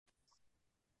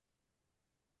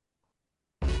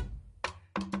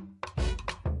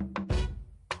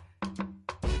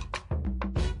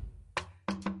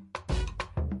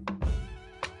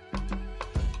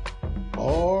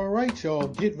right, y'all,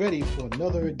 get ready for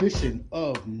another edition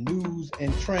of Newz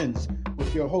and Trendz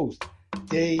with your hosts,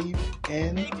 Dave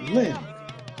and Lynn.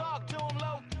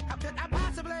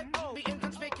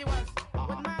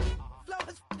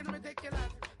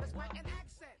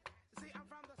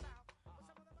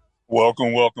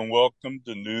 Welcome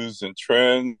to Newz and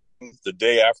Trendz, the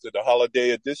day after the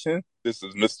holiday edition. This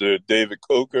is Mr. David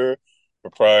Coker,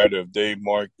 proprietor of Dave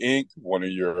Mark Inc., one of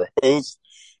your hosts,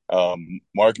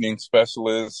 marketing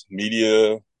specialist,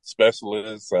 media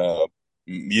specialist,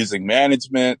 music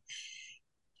management,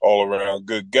 all around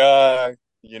good guy.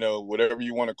 You know, whatever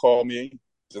you want to call me,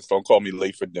 just don't call me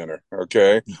late for dinner,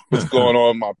 okay? What's going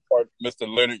on, my partner, Mr.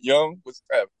 Leonard Young? What's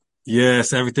happening?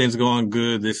 Yes, everything's going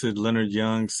good. This is Leonard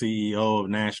Young, CEO of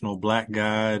National Black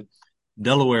Guide,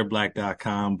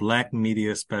 DelawareBlack.com, Black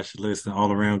media specialist and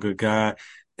all around good guy.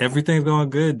 Everything's going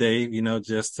good, Dave.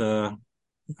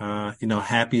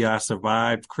 Happy I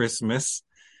survived Christmas,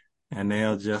 and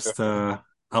now just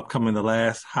upcoming the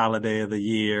last holiday of the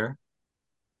year.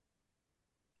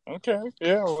 Okay,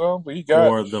 yeah, well, we got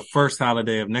or the first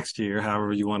holiday of next year,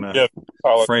 however you want to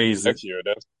phrase next it. year.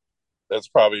 That's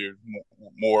probably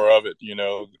more of it, you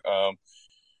know.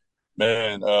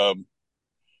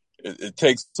 It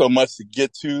takes so much to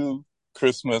get to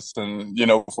Christmas, and you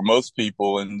know, for most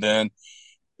people, and then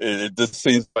it just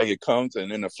seems like it comes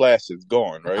and in a flash it's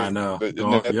gone, right? I know.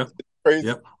 Yep. Crazy.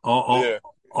 Yep.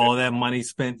 All that money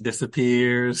spent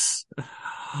disappears.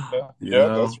 Yeah,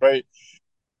 that's right.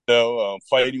 You know,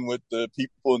 fighting with the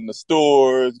people in the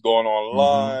stores, going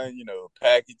online, you know,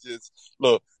 packages.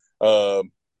 Look,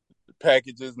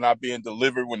 packages not being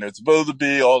delivered when they're supposed to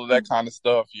be, all of that kind of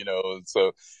stuff, you know.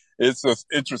 So it's just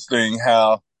interesting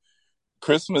how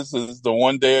Christmas is the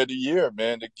one day of the year,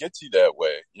 man, that gets you that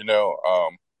way, you know.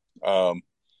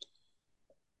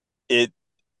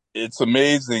 It's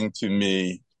amazing to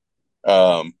me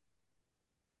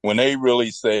when they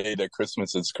really say that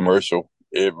Christmas is commercial.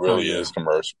 It really is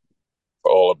commercial.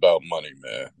 All about money,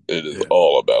 man. It is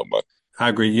all about money. I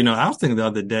agree. You know, I was thinking the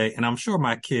other day, and I'm sure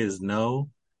my kids know,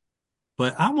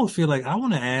 but I almost feel like I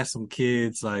want to ask some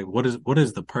kids, like, what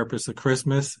is the purpose of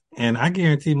Christmas? And I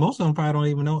guarantee most of them probably don't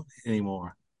even know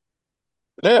anymore.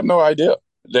 They have no idea.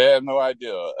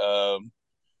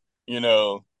 You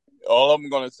know, all of them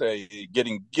going to say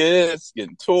getting gifts,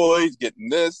 getting toys, getting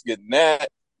this, getting that.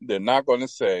 They're not going to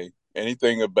say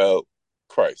anything about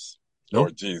Christ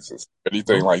or Jesus,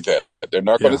 anything like that. They're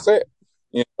not going to say it.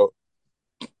 You know,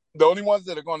 the only ones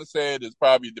that are going to say it is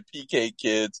probably the PK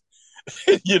kids,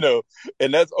 you know,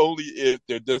 and that's only if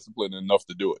they're disciplined enough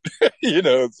to do it,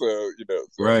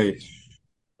 Right.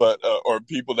 But, or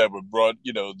people that were brought,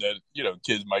 you know, that, you know,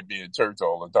 kids might be in church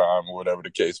all the time or whatever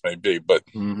the case may be. But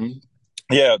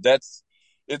yeah,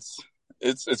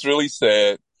 it's really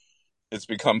sad. It's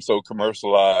become so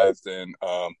commercialized, and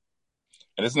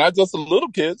it's not just the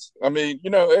little kids. I mean, you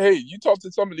know, hey, you talk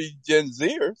to some of these Gen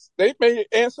Zers, they may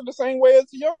answer the same way as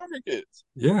the younger kids.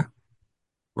 Yeah.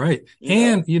 Right.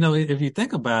 You know, if you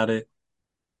think about it,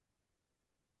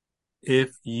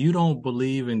 if you don't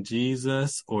believe in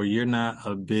Jesus, or you're not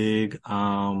a big,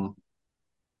 I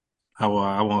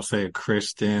won't say a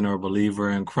Christian or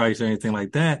believer in Christ or anything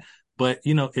like that, but,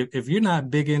 you know, if you're not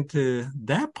big into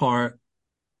that part,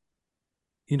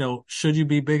 you know, should you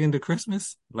be big into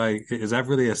Christmas? Like, is that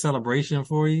really a celebration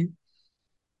for you?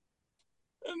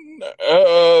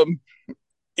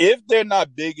 If they're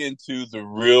not big into the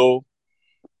real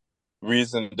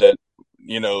reason that,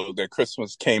 you know, that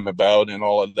Christmas came about and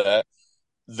all of that,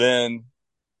 then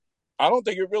I don't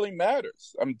think it really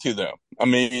matters to them. I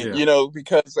mean, you know,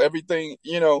 because everything,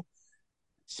 you know,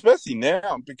 especially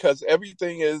now, because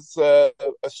everything is a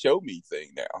show me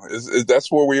thing now. That's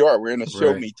where we are. We're in a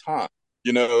show me time.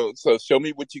 You know, so show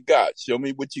me what you got. Show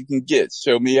me what you can get.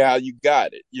 Show me how you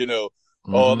got it. You know,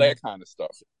 all that kind of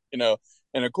stuff. You know,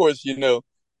 and of course, you know,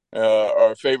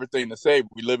 our favorite thing to say,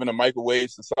 we live in a microwave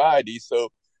society. So,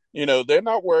 you know, they're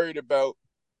not worried about,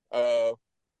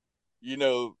 you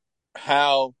know,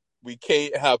 how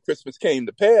Christmas came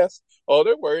to pass. All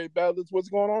they're worried about is what's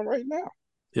going on right now.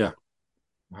 Yeah,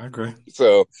 I agree.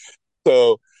 So,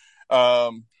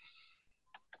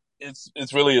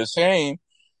 it's really a shame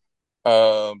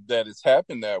that it's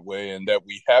happened that way, and that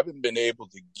we haven't been able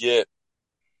to get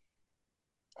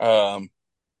a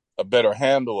better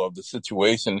handle of the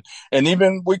situation. And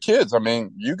even with kids, I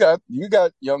mean, you got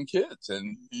young kids,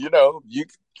 and you know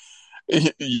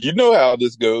how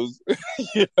this goes.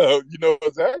 you know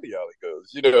exactly how it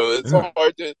goes. You know, it's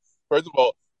hard to, first of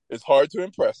all, it's hard to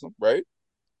impress them, right?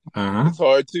 It's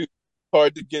hard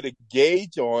to get a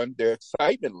gauge on their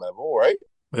excitement level, right?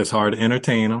 It's hard to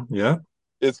entertain them. Yeah.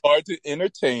 It's hard to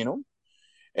entertain them.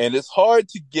 And it's hard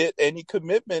to get any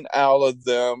commitment out of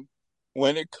them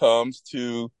when it comes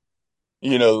to,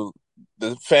 you know,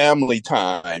 the family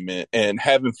time and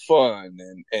having fun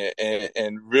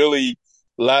and really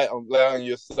allowing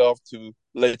yourself to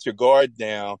let your guard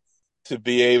down to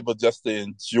be able just to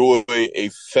enjoy a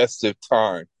festive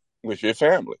time with your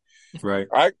family. Right.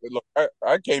 I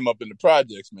came up in the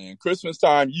projects, man. Christmas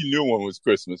time, you knew when it was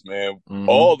Christmas, man. Mm-hmm.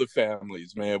 All the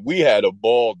families, man. We had a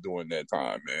ball during that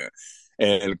time, man.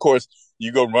 And of course,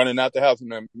 you go running out the house,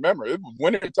 and remember, it was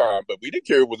winter time, but we didn't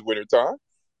care it was winter time.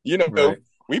 You know, right.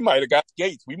 We might have got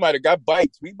skates, we might have got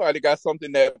bikes, we might have got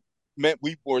something that meant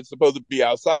we were supposed to be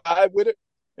outside with it,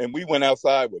 and we went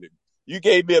outside with it. You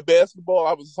gave me a basketball,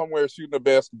 I was somewhere shooting a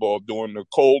basketball during the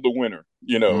cold of winter,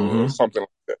 you know, mm-hmm. or something like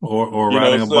that. Or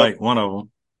riding a bike, one of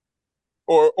them.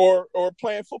 Or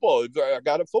playing football. I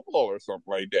got a football or something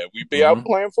like that. We'd be mm-hmm. out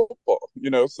playing football, you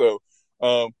know. So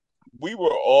we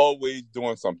were always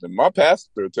doing something. My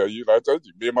pastor tell you, like I told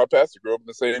you, me and my pastor grew up in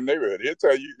the same neighborhood. He'll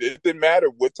tell you it didn't matter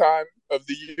what time of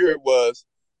the year it was,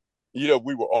 you know,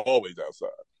 we were always outside.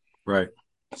 Right.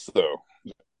 So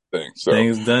things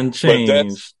done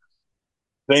changed.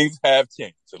 Things have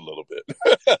changed a little bit.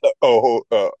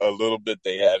 A little bit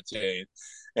they have changed.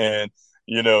 And,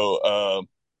 you know,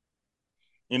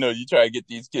 you try to get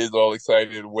these kids all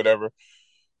excited or whatever.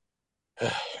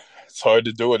 It's hard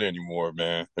to do it anymore,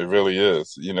 man. It really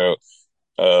is, you know.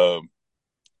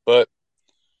 But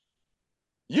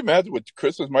you imagine what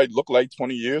Christmas might look like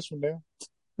 20 years from now?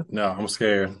 No, I'm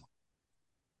scared.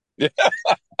 Yeah.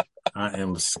 I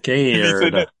am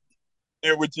scared.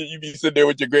 You be sitting there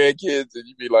with your grandkids and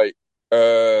you be like,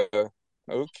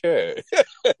 okay.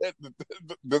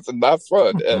 This is not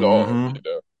fun at all, you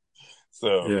know.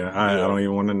 So yeah, I don't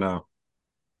even want to know.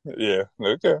 Yeah,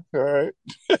 okay, all right.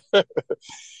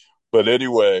 But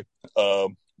anyway,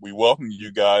 we welcome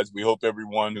you guys. We hope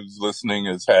everyone who's listening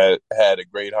has had a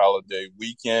great holiday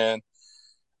weekend.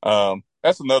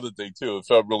 That's another thing too. It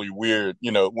felt really weird,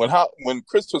 you know, when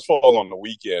Christmas falls on the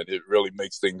weekend, it really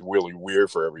makes things really weird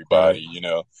for everybody, right. You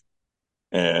know.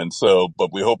 And so,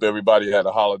 but we hope everybody had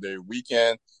a holiday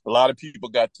weekend. A lot of people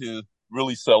got to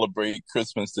really celebrate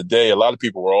Christmas today. A lot of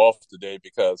people were off today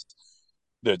because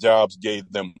their jobs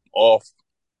gave them off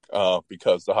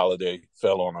because the holiday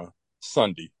fell on a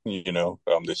Sunday, you know,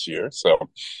 this year.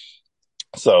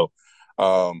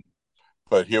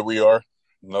 But here we are,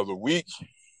 another week.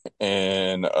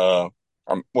 And I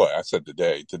said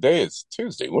today. Today is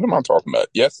Tuesday. What am I talking about?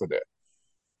 Yesterday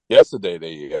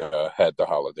they had the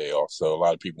holiday off, so a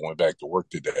lot of people went back to work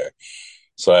today.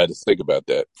 So I had to think about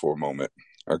that for a moment.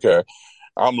 Okay,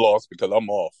 I'm lost because I'm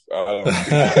off.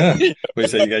 We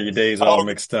say you got your days all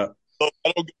mixed up. I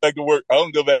don't go back to work. I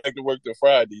don't go back to work till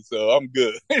Friday, so I'm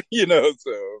good. You know,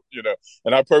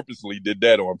 and I purposely did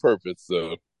that on purpose.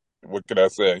 So what can I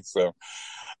say? So,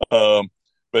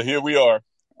 but here we are.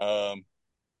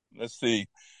 Let's see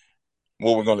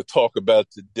what we're going to talk about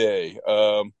today.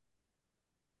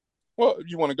 Well,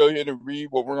 you want to go ahead and read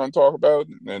what we're going to talk about,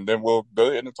 and then we'll go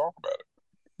ahead and talk about it.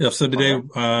 Yeah, so today,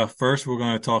 first, we're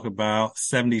going to talk about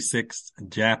 76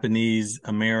 Japanese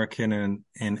American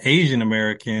and Asian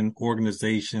American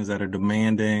organizations that are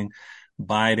demanding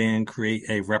Biden create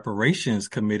a reparations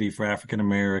committee for African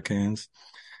Americans.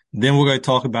 Then we're going to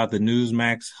talk about the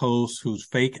Newsmax host whose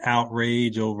fake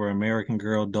outrage over American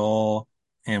Girl doll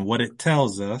and what it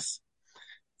tells us.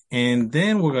 And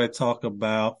then we're going to talk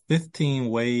about 15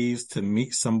 ways to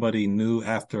meet somebody new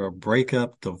after a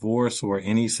breakup, divorce, or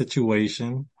any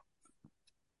situation.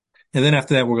 And then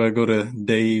after that, we're going to go to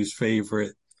Dave's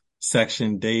favorite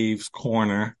section, Dave's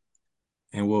Corner,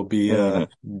 and we'll be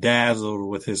dazzled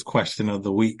with his question of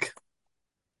the week,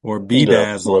 or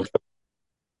bedazzled. Well,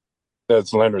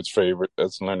 that's Leonard's favorite.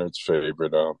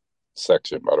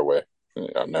 Section, by the way.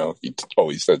 I know he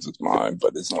always says it's mine,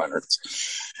 but it's Leonard's.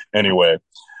 Anyway.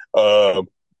 So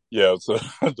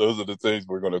those are the things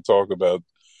we're going to talk about.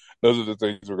 Those are the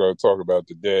things we're going to talk about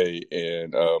today.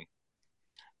 And,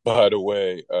 by the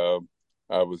way,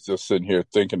 I was just sitting here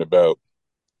thinking about,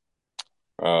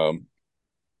 well,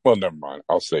 never mind.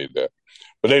 I'll save that.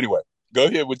 But anyway, go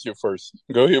ahead with your first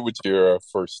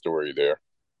story there.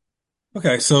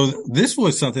 Okay. So this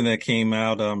was something that came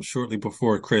out, shortly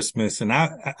before Christmas, and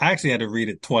I actually had to read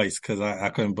it twice because I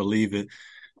couldn't believe it.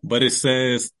 But it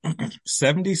says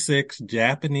 76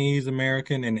 Japanese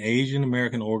American and Asian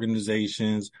American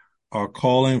organizations are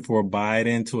calling for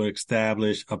Biden to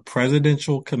establish a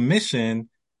presidential commission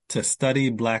to study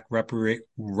Black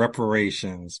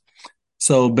reparations.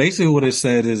 So basically what it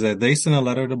said is that they sent a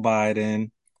letter to Biden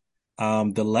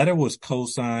The letter was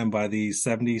co-signed by the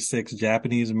 76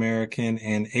 Japanese American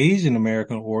and Asian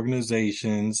American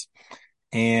organizations,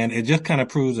 and it just kind of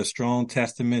proves a strong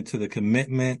testament to the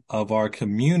commitment of our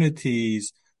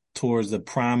communities towards the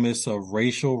promise of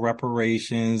racial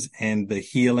reparations and the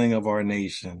healing of our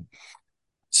nation.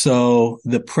 So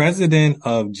the president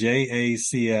of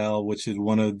JACL, which is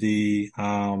one of the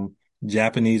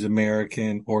Japanese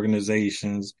American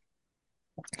organizations,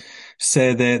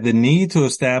 said that the need to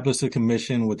establish a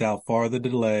commission without further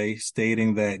delay,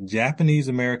 stating that Japanese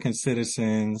American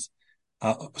citizens,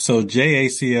 so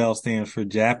JACL stands for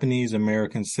Japanese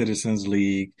American Citizens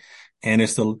League, and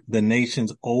it's the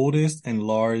nation's oldest and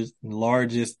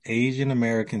largest Asian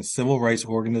American civil rights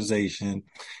organization,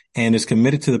 and is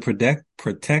committed to the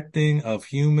protecting of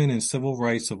human and civil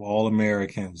rights of all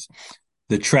Americans.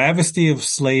 The travesty of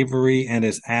slavery and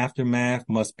its aftermath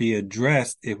must be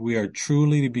addressed if we are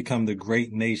truly to become the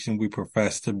great nation we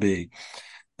profess to be.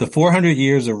 The 400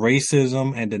 years of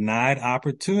racism and denied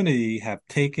opportunity have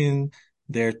taken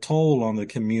their toll on the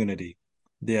community.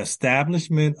 The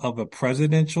establishment of a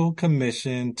presidential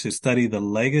commission to study the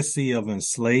legacy of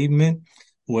enslavement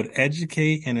would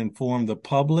educate and inform the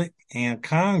public and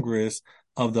Congress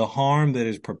of the harm that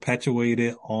is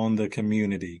perpetuated on the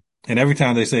community. And every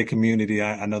time they say community,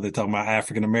 I know they're talking about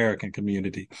African American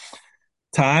community.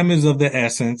 Time is of the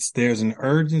essence. There's an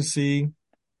urgency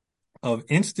of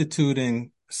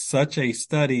instituting such a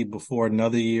study before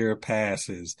another year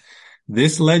passes.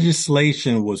 This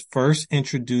legislation was first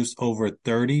introduced over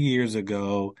 30 years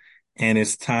ago, and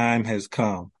its time has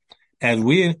come. As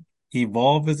we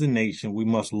evolve as a nation, we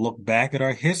must look back at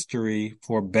our history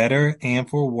for better and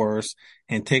for worse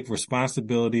and take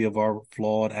responsibility of our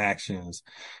flawed actions.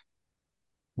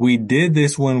 We did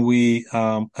this when we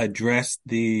addressed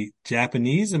the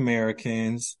Japanese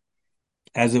Americans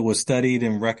as it was studied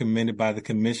and recommended by the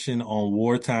Commission on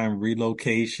Wartime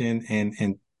Relocation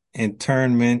and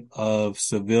Internment of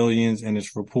Civilians in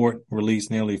its report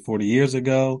released nearly 40 years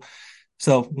ago.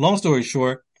 So long story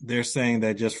short, they're saying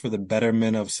that just for the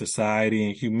betterment of society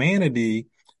and humanity,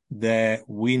 that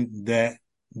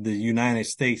the United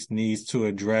States needs to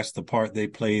address the part they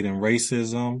played in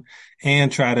racism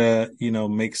and try to,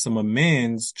 make some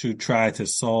amends to try to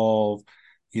solve,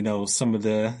 some of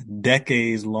the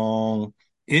decades long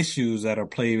issues that are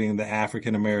plaguing the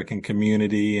African American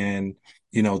community and,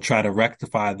 try to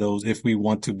rectify those if we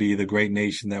want to be the great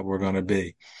nation that we're going to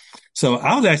be. So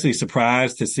I was actually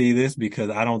surprised to see this because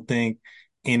I don't think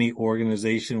any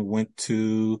organization went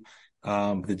to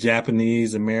the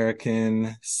Japanese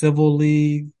American Civil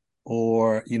League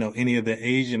or, any of the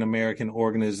Asian American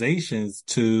organizations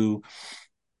to,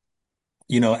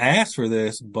 ask for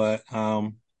this. But,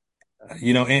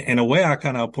 in a way, I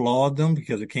kind of applaud them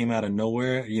because it came out of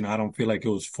nowhere. I don't feel like it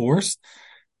was forced.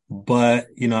 But,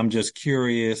 I'm just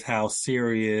curious how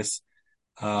serious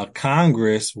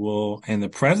Congress will and the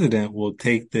president will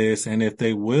take this, and if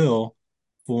they will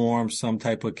form some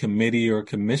type of committee or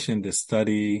commission to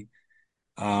study,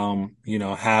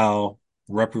 how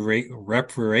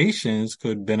reparations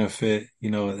could benefit,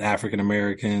 African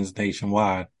Americans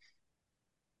nationwide.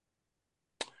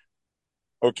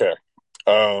 Okay.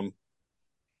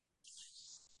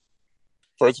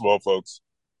 First of all, folks,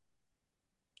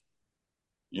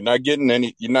 you're not getting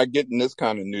this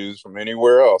kind of news from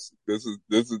anywhere else. This is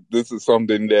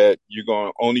something that you're going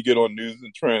to only get on Newz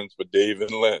and Trendz with Dave and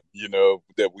Lynn,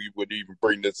 that we would even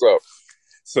bring this up.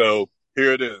 So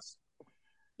here it is.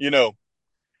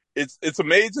 It's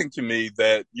amazing to me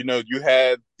that, you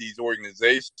have these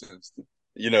organizations,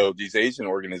 these Asian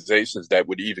organizations that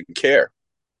would even care,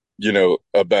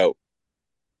 about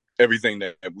everything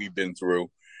that we've been through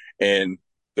and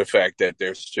the fact that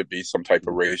there should be some type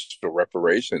of racial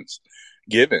reparations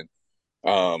given,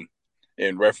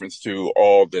 in reference to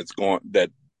all that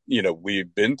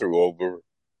we've been through over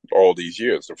all these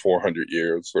years, or 400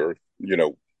 years, or,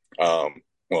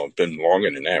 it's been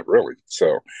longer than that, really.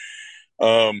 So,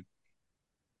 the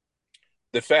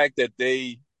fact that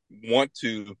they want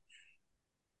to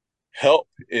help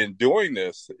in doing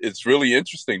this, it's really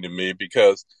interesting to me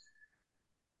because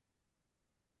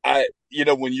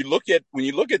when you look at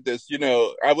this,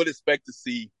 I would expect to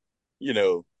see,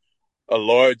 a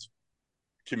large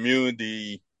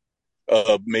community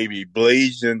of maybe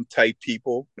Blasian type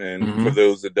people. And for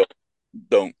those that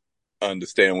don't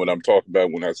understand what I'm talking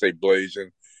about when I say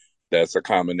Blasian, that's a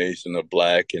combination of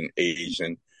Black and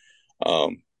Asian.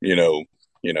 You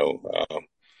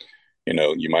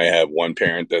might have one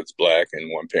parent that's Black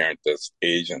and one parent that's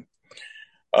Asian.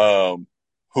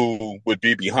 Who would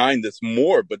be behind this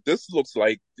more, but this looks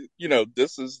like,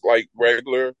 this is like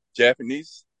regular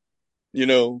Japanese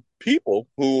people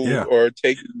who Yeah. are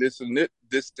taking this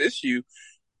issue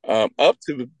up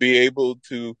to be able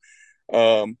to,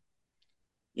 um,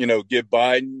 get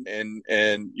Biden and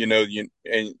and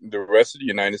the rest of the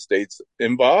United States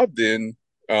involved in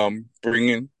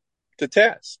bringing to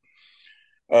task.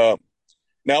 Um,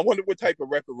 Now, I wonder what type of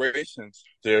reparations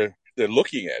they're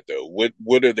looking at, though. What are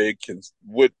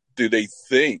what do they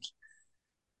think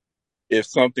if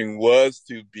something was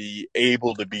to be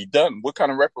able to be done? What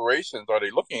kind of reparations are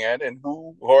they looking at, and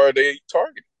who are they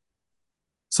targeting?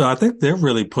 So I think they're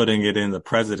really putting it in the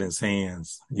president's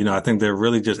hands. I think they're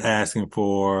really just asking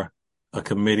for a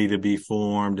committee to be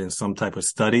formed and some type of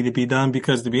study to be done.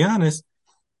 Because to be honest,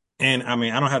 and I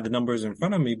mean, I don't have the numbers in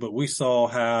front of me, but we saw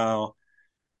how,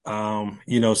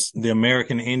 the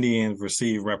American Indians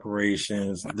receive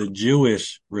reparations, the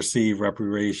Jewish receive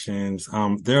reparations.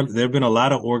 There have been a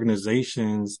lot of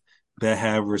organizations that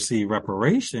have received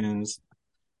reparations,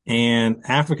 and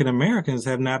African Americans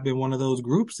have not been one of those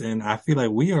groups. And I feel like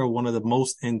we are one of the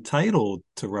most entitled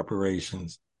to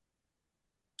reparations.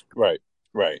 Right,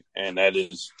 right, and that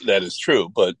is true.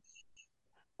 But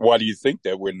why do you think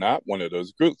that we're not one of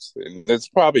those groups? And that's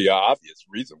probably an obvious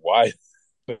reason why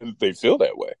they feel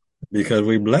that way. Because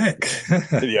we black.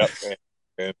 Yeah,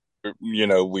 and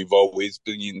we've always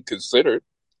been considered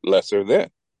lesser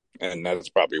than, and that's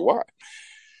probably why.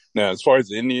 Now, as far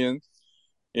as Indians,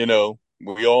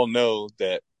 we all know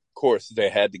that, of course, they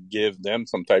had to give them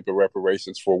some type of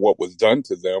reparations for what was done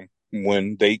to them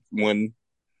when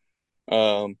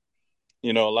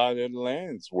a lot of their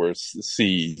lands were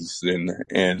seized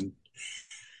and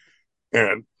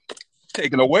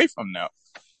taken away from them.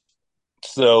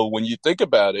 So when you think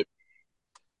about it,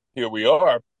 here we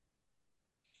are.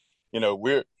 We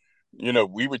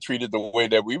were treated the way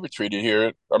that we were treated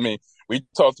here. I mean, we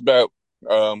talked about,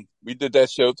 we did that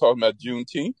show talking about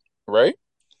Juneteenth, right?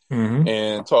 Mm-hmm.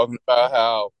 And talking about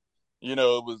how, it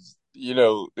was,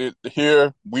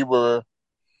 here we were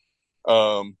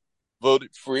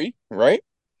voted free, right?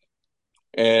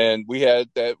 And we had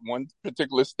that one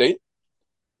particular state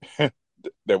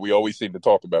that we always seem to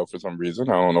talk about for some reason.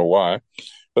 I don't know why.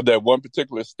 But that one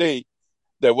particular state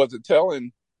that wasn't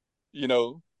telling,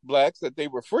 blacks that they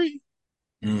were free,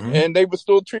 Mm-hmm. and they were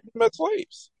still treating them as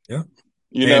slaves. Yeah.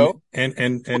 And I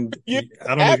don't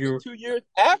know if you 2 years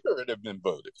after it had been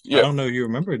voted. I Yeah. don't know if you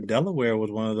remember, Delaware was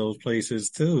one of those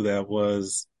places too that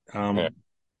was Yeah.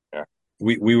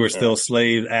 we were still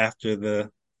slaves after the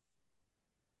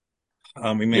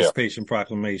Emancipation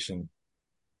Proclamation.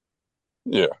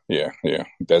 Yeah.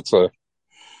 That's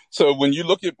so when you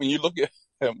look at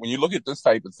this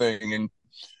type of thing, and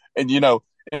it's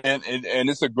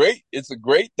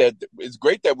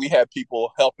great that we have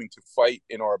people helping to fight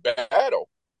in our battle,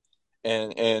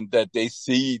 and that they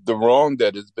see the wrong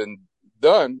that has been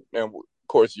done. And of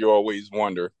course, you always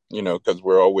wonder, because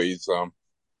we're always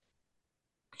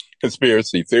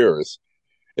conspiracy theorists.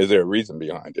 Is there a reason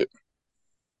behind it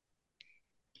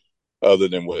other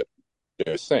than what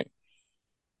they're saying?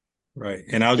 Right.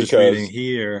 And I was just reading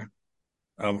here,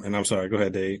 and I'm sorry, go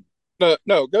ahead, Dave.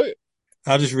 No, go ahead.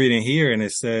 I was just reading here, and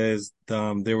it says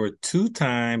there were 2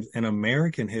 times in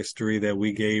American history that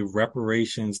we gave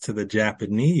reparations to the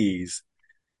Japanese.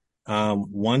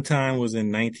 One time was in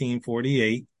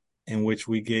 1948, in which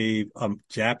we gave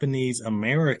Japanese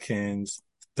Americans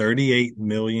 $38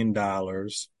 million.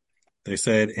 They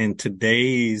said in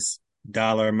today's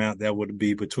dollar amount, that would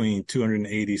be between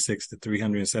 286 to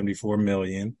 374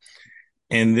 million.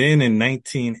 And then in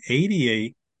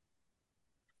 1988,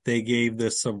 they gave the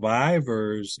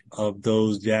survivors of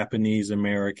those Japanese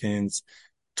Americans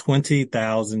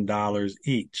 $20,000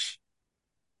 each,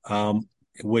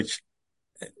 which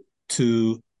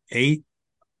to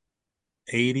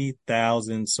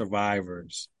 80,000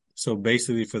 survivors. So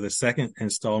basically, for the second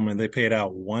installment, they paid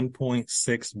out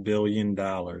 $1.6 billion.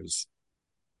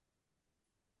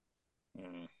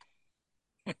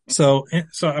 So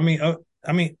I mean,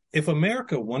 if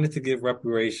America wanted to give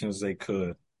reparations, they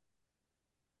could.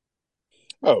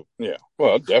 Oh yeah,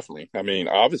 well, definitely. I mean,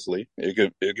 obviously, it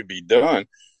could be done,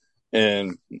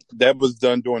 and that was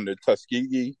done during the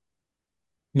Tuskegee.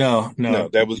 No,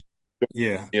 that was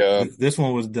This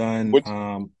one was done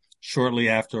shortly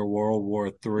after World War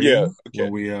III. Yeah, okay.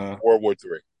 When we World War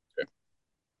III.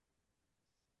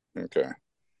 Okay.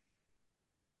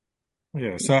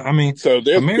 Yeah, so I mean,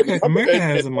 America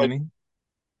has the money.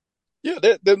 Yeah,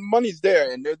 the money's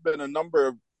there, and there's been a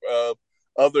number of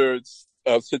other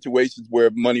situations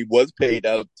where money was paid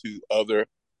out to other.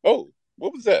 Oh,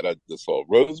 what was that I just saw?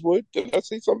 Rosewood? Did I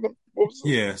see something? What was it?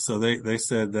 Yeah, so they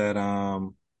said that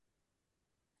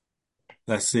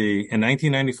Let's see. In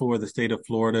 1994, the state of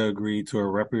Florida agreed to a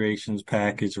reparations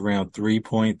package around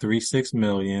 3.36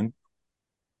 million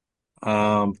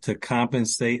to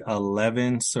compensate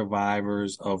 11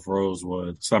 survivors of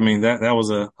Rosewood. So I mean that was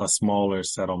a smaller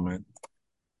settlement.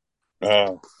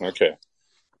 Oh, okay.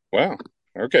 Wow.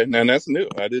 Okay. Now that's new.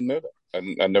 I didn't know that.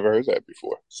 I never heard that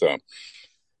before. So,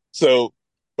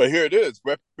 but here it is.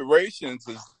 Reparations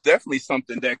is definitely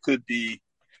something that could be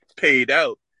paid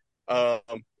out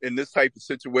in this type of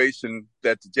situation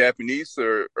that the Japanese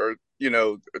are are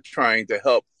trying to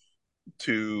help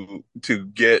to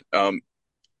get to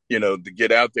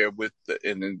get out there with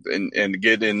and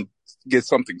get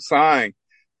something signed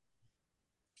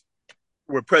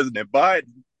with President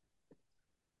Biden.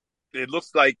 It looks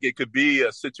like it could be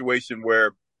a situation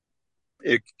where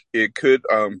it could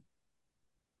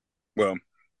well,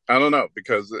 I don't know,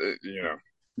 because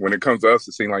when it comes to us,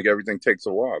 it seems like everything takes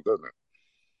a while, doesn't it?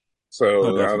 Oh, So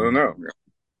I don't definitely.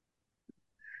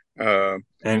 know.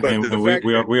 And But and, the and we fact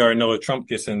we that, we already know if Trump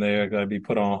gets in there, going to be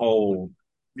put on hold.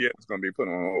 yeah, it's going to be put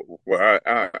on. Well,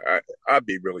 I'd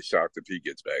be really shocked if he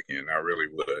gets back in. I really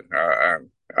would. I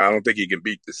don't think he can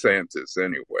beat DeSantis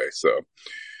anyway. So,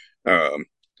 um,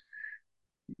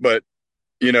 but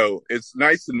it's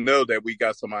nice to know that we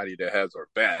got somebody that has our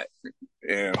back,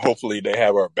 and hopefully they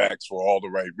have our backs for all the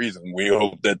right reasons. We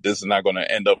hope that this is not going to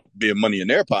end up being money in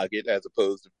their pocket as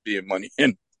opposed to being money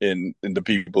in the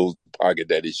people's pocket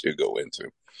that it should go into.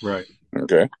 Right.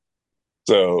 Okay.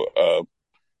 So,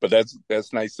 but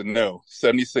that's nice to know.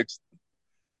 76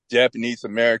 Japanese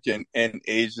American and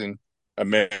Asian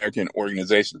American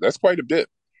organizations. That's quite a bit.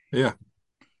 Yeah.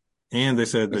 And they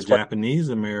said the That's quite. Japanese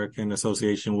American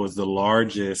Association was the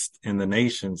largest in the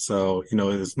nation. So,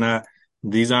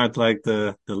 these aren't like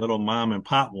the little mom and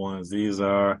pop ones. These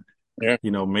are, Yeah.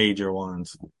 major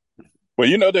ones.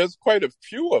 Well, there's quite a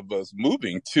few of us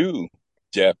moving to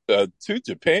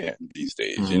Japan these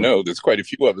days. Mm-hmm. There's quite a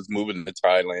few of us moving to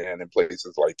Thailand and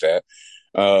places like that,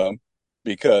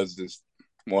 because it's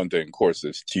one thing. Of course,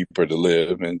 it's cheaper to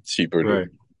live and cheaper Right.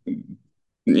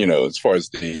 to, as far as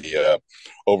the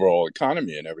overall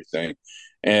economy and everything.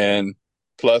 And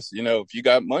plus, if you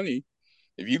got money,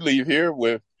 if you leave here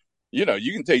with, you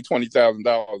can take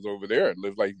 $20,000 over there and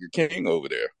live like you're king over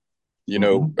there.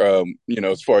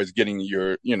 As far as getting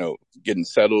getting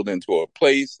settled into a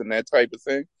place and that type of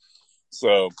thing.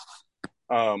 So,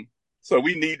 so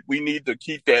we need to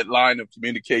keep that line of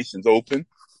communications open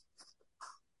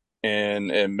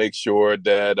and make sure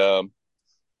that,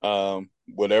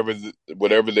 whatever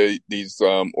these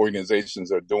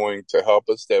organizations are doing to help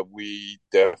us, that we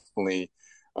definitely,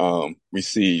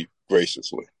 receive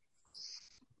graciously.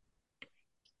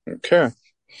 Okay.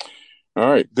 All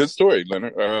right. Good story,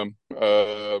 Leonard.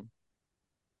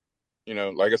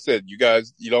 Like I said, you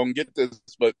guys, you don't get this,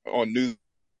 but on Newz.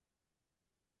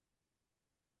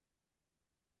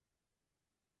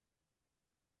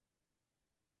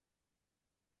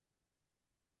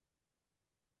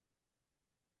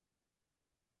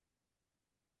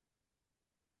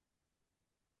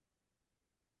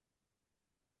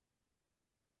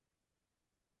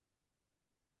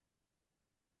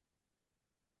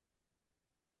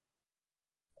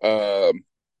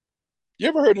 You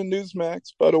ever heard of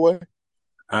Newsmax, by the way?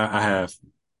 I have.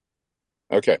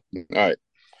 Okay. All right.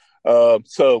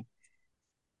 So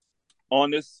on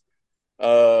this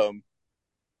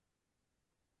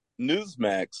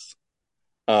Newsmax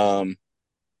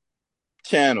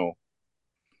channel,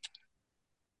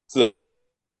 so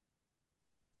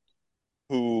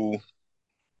who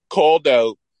called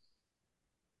out,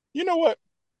 you know what?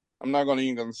 I'm not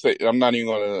even going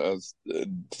to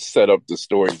set up the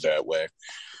story that way.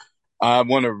 I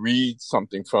want to read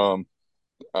something from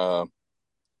the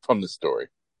story.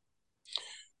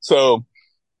 So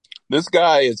this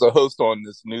guy is a host on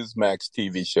this Newsmax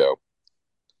TV show,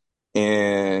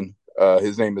 and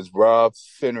his name is Rob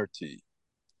Finnerty.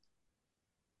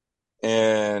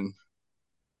 And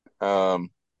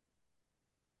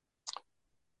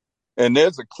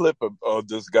there's a clip of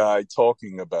this guy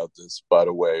talking about this, by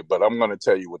the way, but I'm going to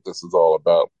tell you what this is all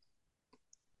about.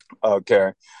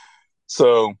 Okay.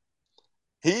 So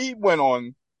he went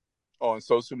on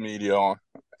social media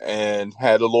and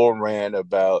had a little rant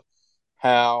about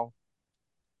how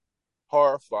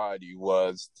horrified he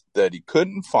was that he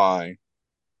couldn't find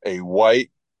a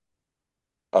white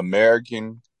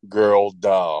American Girl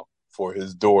doll for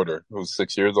his daughter, who's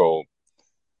 6 years old,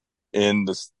 in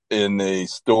the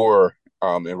store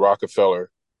in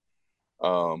Rockefeller,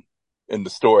 in the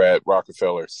store at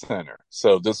Rockefeller Center.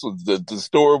 So this was the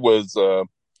store was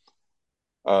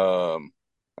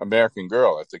American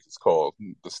Girl, I think it's called,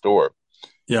 the store.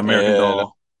 Yeah, American And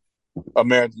Doll.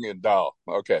 American Doll.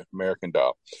 Okay, American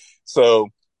Doll. So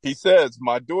he says,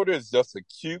 my daughter is just a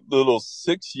cute little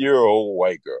 6-year-old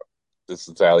white girl. This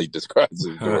is how he describes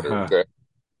his daughter. Okay.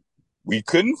 We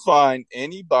couldn't find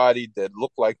anybody that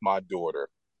looked like my daughter.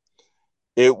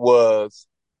 It was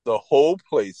the whole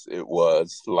place. It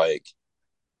was like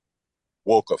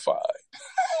wokeified.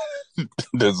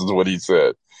 This is what he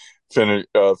said.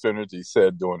 Finnerty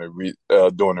said during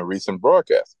a recent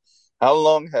broadcast. How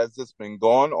long has this been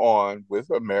going on with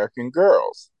American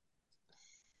girls?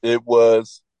 It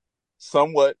was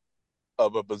somewhat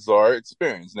of a bizarre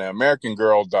experience. Now, American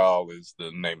Girl Doll is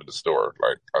the name of the store,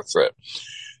 like I said.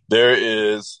 There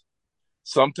is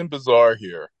something bizarre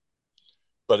here,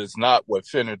 but it's not what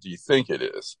Finnerty think it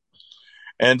is.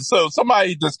 And so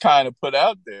somebody just kind of put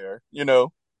out there,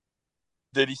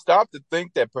 did he stop to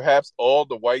think that perhaps all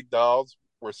the white dolls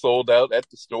were sold out at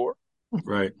the store?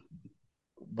 Right.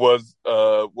 Was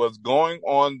going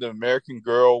on the American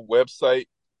Girl website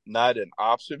not an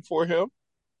option for him?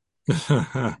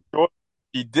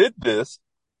 He did this,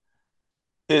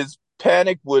 his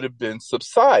panic would have been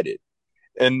subsided.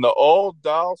 In the all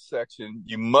doll section,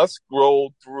 you must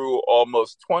scroll through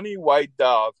almost 20 white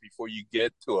dolls before you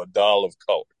get to a doll of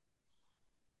color.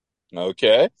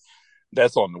 Okay,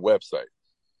 that's on the website.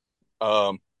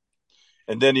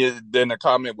 And then a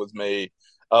comment was made.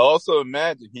 I also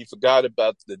imagine he forgot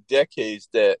about the decades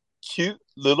that cute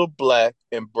little black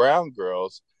and brown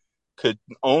girls could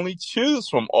only choose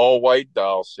from all white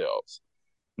doll shelves,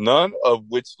 none of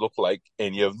which looked like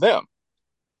any of them.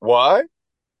 Why?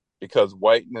 Because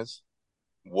whiteness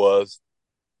was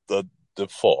the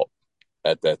default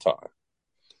at that time.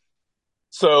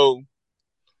 So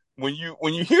when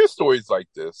you hear stories like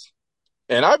this,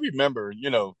 and I remember,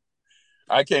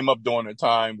 I came up during a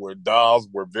time where dolls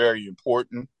were very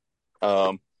important.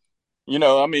 You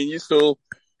still,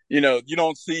 you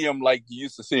don't see them like you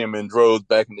used to see them in droves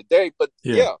back in the day, but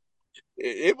yeah,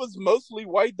 it was mostly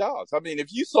white dolls. I mean,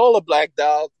 if you saw a black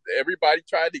doll, everybody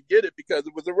tried to get it because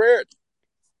it was a rarity,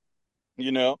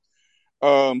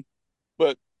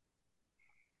 but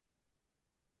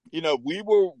we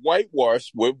were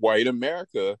whitewashed with white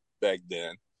America back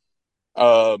then.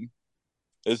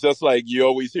 It's just like you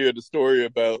always hear the story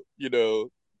about,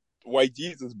 white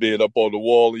Jesus being up on the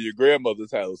wall in your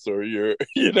grandmother's house or your,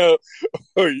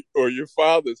 or your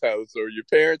father's house or your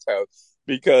parents' house,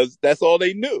 because that's all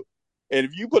they knew. And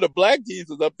if you put a black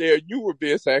Jesus up there, you were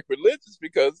being sacrilegious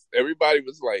because everybody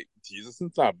was like, Jesus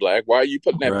is not black. Why are you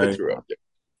putting that picture up there?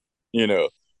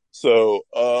 So,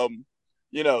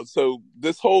 so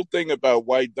this whole thing about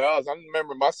white dolls, I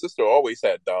remember my sister always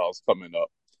had dolls coming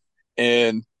up.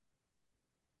 And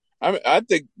I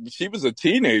think she was a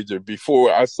teenager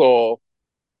before I saw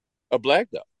a black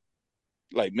doll,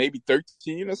 like maybe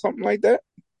 13 or something like that,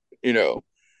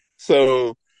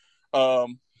 So,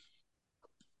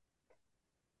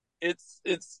 it's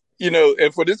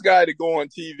and for this guy to go on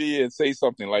TV and say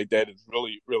something like that is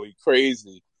really, really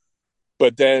crazy.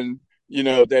 But then,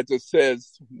 that just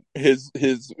says his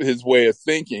way of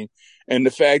thinking, and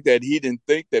the fact that he didn't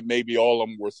think that maybe all of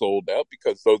them were sold out,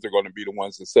 because those are going to be the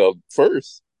ones that sell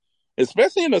first.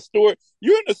 Especially in a store,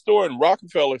 you're in a store in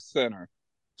Rockefeller Center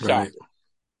shopping.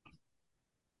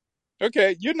 Right.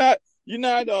 Okay, you're not in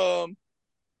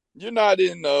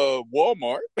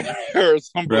Walmart or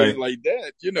something like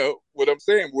that. You know what I'm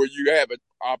saying? Where you have an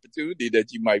opportunity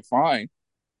that you might find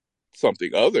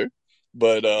something other,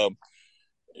 but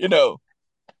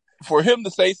for him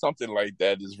to say something like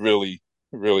that is really,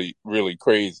 really, really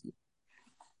crazy.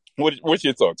 What's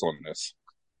your thoughts on this?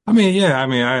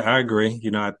 I agree.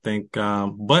 I think,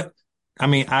 but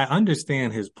I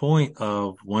understand his point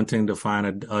of wanting to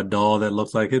find a doll that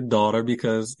looks like his daughter,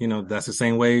 because, that's the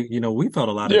same way, we felt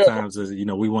a lot of times as,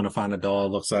 we want to find a doll that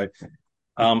looks like,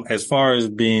 as far as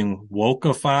being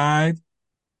wokeified.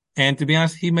 And to be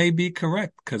honest, he may be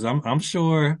correct, because I'm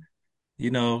sure,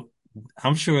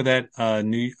 I'm sure that,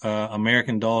 new,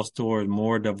 American Doll store is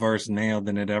more diverse now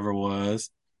than it ever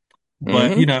was.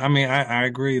 But, I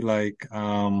agree. Like,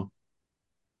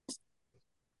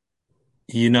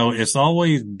 it's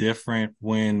always different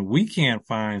when we can't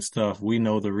find stuff. We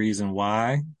know the reason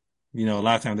why, a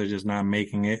lot of times they're just not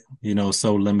making it,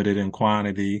 so limited in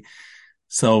quantity.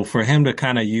 So for him to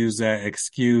kind of use that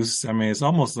excuse, it's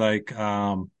almost like,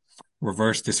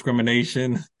 reverse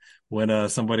discrimination when,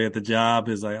 somebody at the job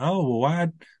is like, oh,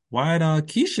 well, why'd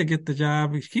Keisha get the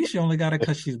job? Keisha only got it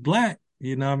because she's black.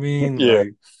 You know what I mean? Yeah.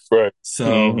 Like, right.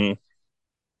 So,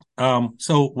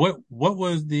 so what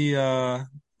was the,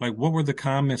 what were the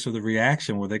comments or the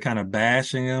reaction? Were they kind of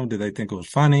bashing him? Did they think it was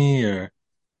funny or?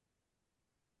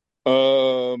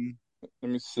 Let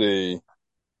me see.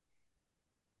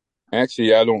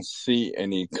 Actually, I don't see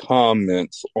any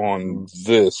comments on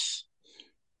this.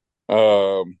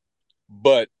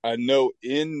 But I know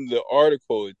in the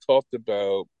article it talked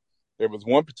about there was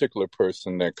one particular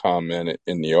person that commented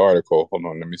in the article. Hold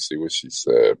on, let me see what she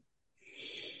said.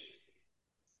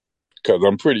 Because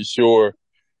I'm pretty sure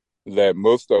that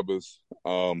most of us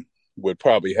would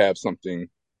probably have something,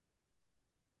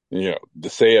 to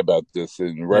say about this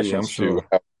in Yeah, I'm reference to sure.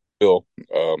 how I feel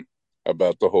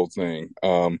about the whole thing.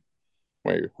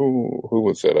 Wait, who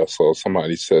was that? I saw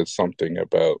somebody said something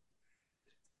about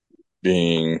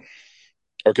being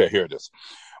okay. Here it is.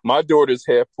 My daughter's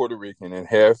half Puerto Rican and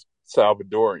half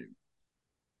Salvadorian.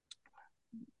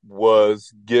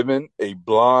 Was given a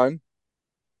blonde,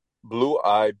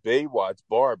 blue-eyed Baywatch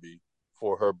Barbie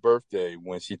for her birthday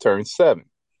when she turned 7,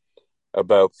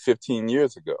 about 15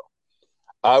 years ago.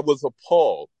 I was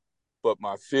appalled, but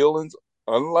my feelings,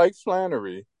 unlike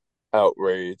Flannery,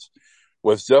 outrage,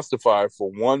 was justified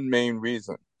for one main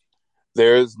reason.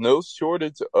 There is no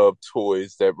shortage of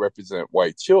toys that represent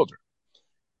white children.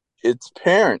 It's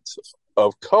parents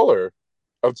of color,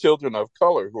 of children of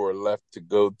color, who are left to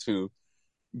go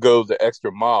the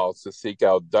extra miles to seek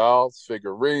out dolls,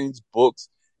 figurines, books,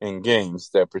 and games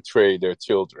that portray their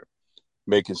children,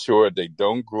 making sure they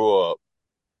don't grow up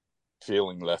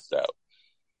feeling left out.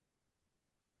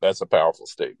 That's a powerful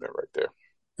statement right there.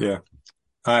 Yeah.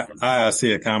 I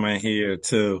see a comment here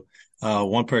too.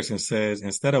 One person says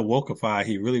instead of wokified,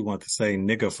 he really wanted to say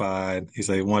niggified. He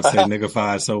said he wants to say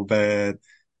niggified so bad.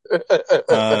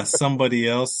 Somebody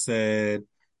else said,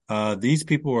 these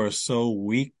people are so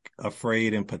weak,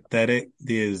 afraid, and pathetic.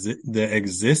 The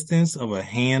existence of a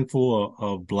handful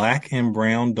of black and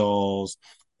brown dolls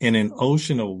in an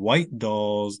ocean of white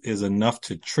dolls is enough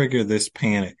to trigger this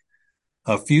panic.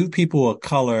 A few people of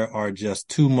color are just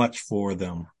too much for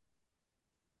them.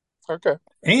 Okay.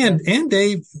 And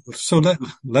Dave, so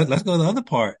let's go to the other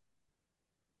part.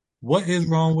 What is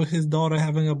wrong with his daughter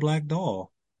having a black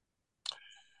doll?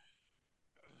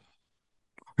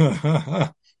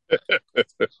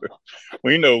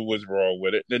 We know what's wrong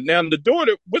with it. And now the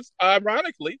daughter,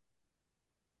 the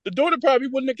daughter probably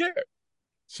wouldn't have cared.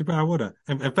 She probably would have.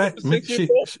 In fact, 6 years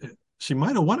old. she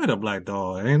might have wanted a black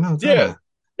doll. Ain't no Yeah, telling.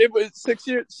 it was 6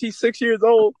 years. She's 6 years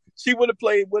old. She would have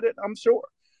played with it, I'm sure.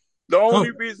 The Oh,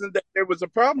 only reason that there was a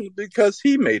problem is because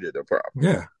he made it a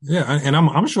problem. yeah, and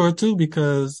I'm sure too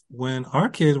because when our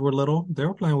kids were little, they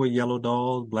were playing with yellow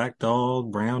dolls, black dolls,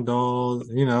 brown dolls.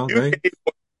 You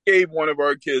gave one of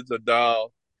our kids a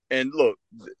doll, and look,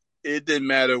 it didn't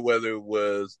matter whether it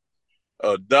was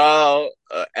a doll,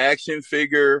 an action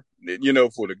figure,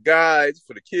 for the guys,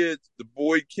 for the kids, the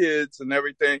boy kids, and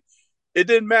everything. It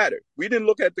didn't matter. We didn't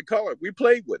look at the color. We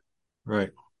played with it.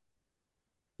 Right.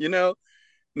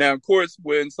 Now, of course,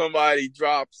 when somebody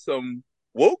drops some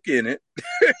woke in it,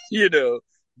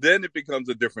 then it becomes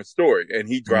a different story. And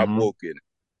he dropped woke in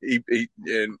it.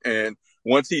 And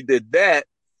once he did that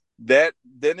then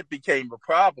it became a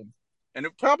problem. And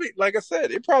it probably, like I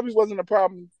said, it probably wasn't a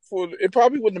problem it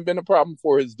probably wouldn't have been a problem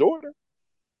for his daughter.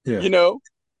 Yeah.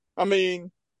 I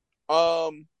mean,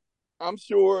 I'm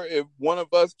sure if one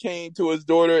of us came to his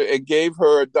daughter and gave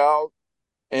her a doll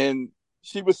and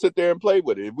she would sit there and play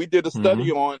with it. If we did a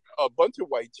study on a bunch of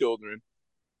white children,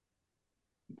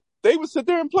 they would sit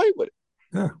there and play with it.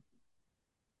 Yeah.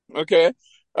 Okay.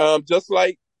 Just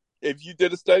like if you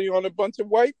did a study on a bunch of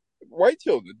white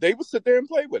children, they would sit there and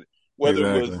play with it.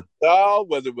 Whether it was a doll,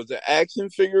 whether it was an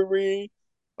action figurine,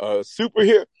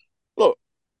 superhero. Look,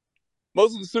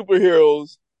 most of the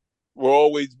superheroes were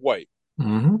always white.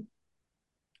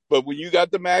 But when you got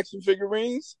them action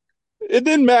figurines, it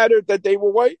didn't matter that they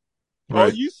were white. Right. All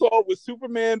you saw was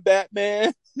Superman,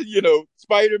 Batman,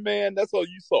 Spider-Man. That's all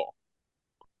you saw.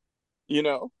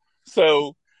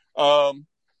 So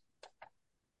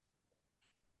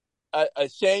a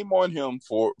shame on him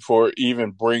for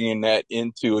even bringing that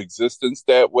into existence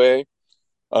that way.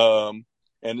 And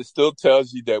it still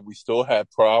tells you that we still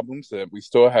have problems, that we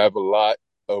still have a lot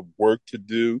of work to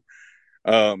do.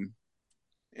 And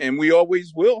we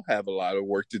always will have a lot of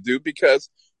work to do because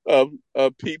of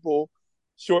people,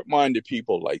 short-minded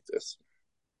people like this.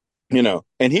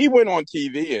 And he went on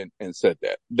TV and said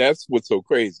that. That's what's so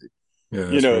crazy. Yeah,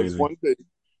 that's crazy. It's one thing,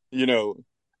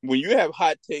 when you have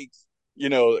hot takes,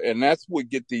 and that's what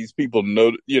get these people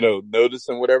notice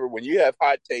and whatever. When you have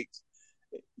hot takes,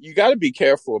 you got to be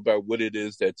careful about what it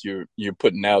is that you're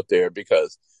putting out there,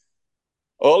 because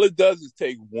all it does is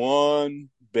take one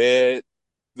bad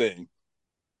thing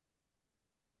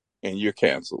and you're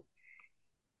canceled.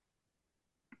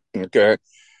 Okay.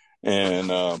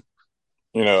 And,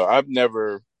 I've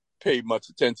never paid much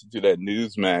attention to that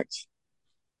Newsmax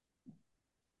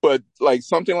But like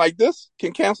something like this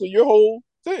can cancel your whole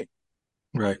thing.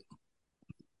 Right.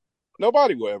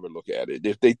 Nobody will ever look at it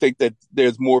if they think that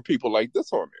there's more people like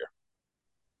this on there.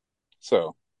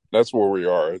 So that's where we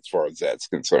are as far as that's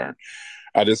concerned.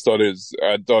 I thought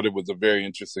it was a very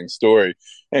interesting story.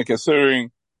 And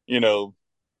considering, you know,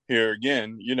 here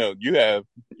again, you have,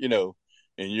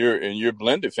 in your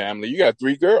blended family, you got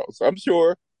three girls.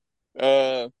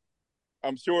 Uh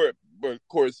I'm sure, but of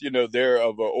course, they're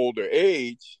of an older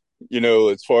age,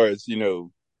 as far as,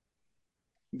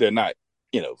 they're not,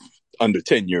 you know, under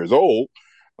 10 years old.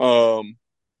 Um,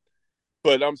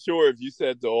 but I'm sure if you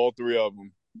said to all three of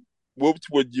them, which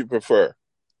would you prefer?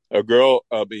 A girl,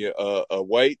 a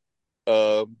white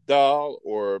doll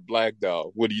or a black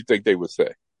doll? What do you think they would say?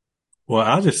 Well,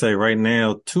 I'll just say right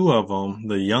now, two of them,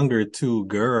 the younger two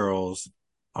girls,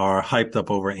 are hyped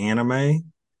up over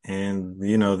anime, and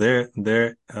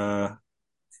they're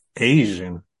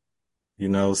Asian,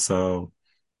 so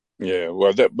Yeah,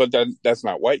 well, that's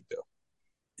not white though.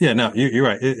 yeah, no, you're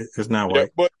right. It's not white.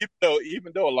 But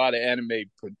even though a lot of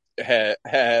anime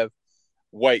have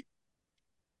white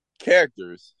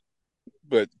characters,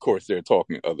 but of course they're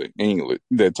talking other English.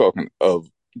 They're talking of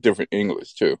different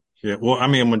English too. Yeah, well, I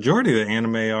mean, a majority of the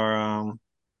anime are,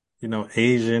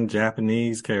 Asian,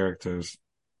 Japanese characters.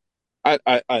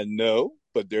 I know,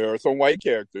 but there are some white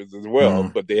characters as well.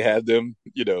 Mm, But they have them,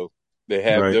 they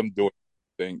have right. them doing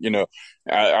thing.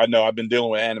 I know I've been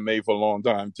dealing with anime for a long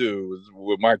time too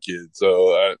with my kids.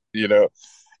 So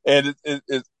and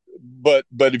but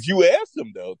if you ask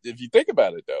them though, if you think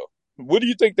about it though, what do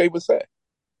you think they would say?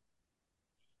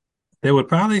 They would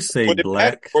probably say Would it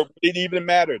matter, black. or would it even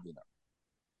matter to them?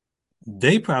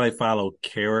 They probably follow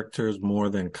characters more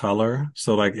than color.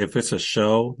 So like if it's a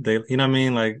show, you know what I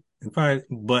mean? Like probably,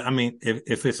 but I mean,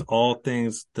 if it's all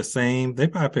things the same, they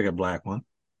probably pick a black one.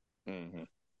 Hmm.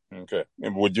 Okay.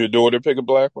 And would your daughter pick a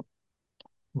black one?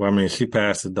 Well, I mean, she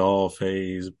passed the doll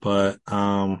phase, but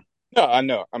No, I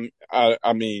know.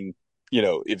 I mean,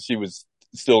 if she was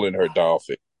still in her doll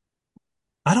phase.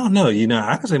 I don't know.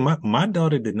 I can say my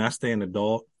daughter did not stay in the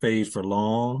doll phase for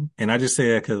long, and I just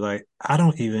say that because like I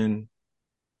don't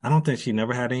think she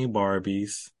never had any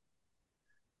Barbies.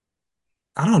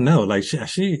 I don't know. Like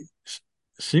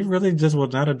she really just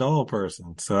was not a doll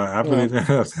person. So I really,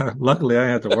 luckily I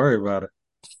didn't have to worry about it.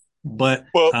 But,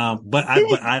 Well, but I,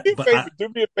 but I, but I, do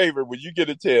me a favor when you get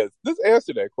a chance. Just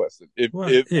answer that question. well,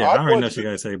 If yeah, I I already know want she you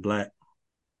got to say black.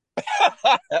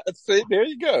 to say, there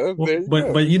you go, Well, there you but,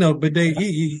 go. but, but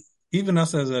even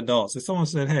us as adults, if someone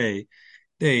said, "Hey,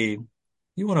 Dave,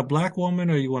 you want a black woman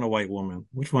or you want a white woman?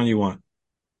 Which one you want?"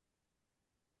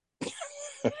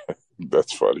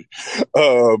 That's funny.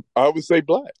 I would say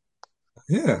black.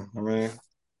 Yeah, I mean,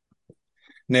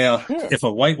 now Yeah. if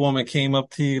a white woman came up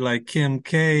to you like Kim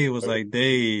K was like,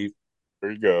 "Dave,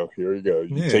 Here you go. Here you go.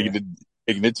 You yeah."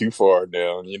 taking it too far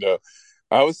now.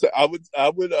 I would say I would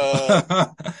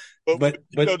but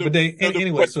the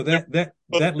Anyway, so question.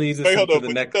 that leads us Wait, hold into on. the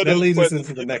But next that the leads us question.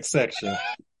 into the next section.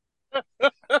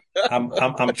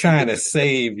 I'm trying to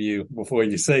save you before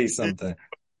you say something.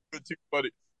 You're too funny.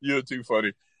 You're too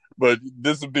funny. But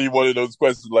this would be one of those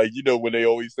questions, like when they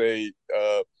always say,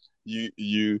 you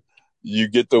you you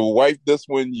get the wife this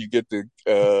one, you get the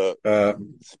Uh,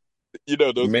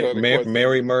 those kind of questions.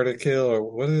 Mary Murder Kill or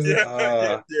what is it?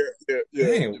 Yeah, yeah.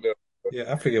 Dang,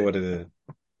 yeah, I forget what it is.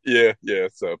 Yeah.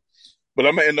 So, but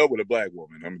I'm gonna end up with a black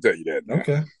woman. I'm gonna tell you that now.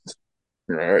 Okay,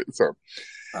 All right. So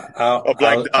I'll a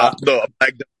black I'll doll. I'll, No, a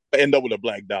black doll. I end up with a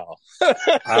black doll.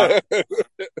 I'll,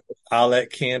 I'll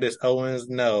let Candace Owens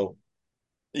know.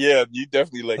 Yeah, you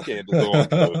definitely let Candace on.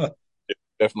 So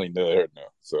definitely let her know.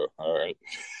 So all right.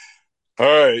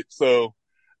 So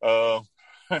uh,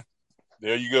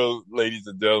 there you go, ladies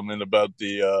and gentlemen, about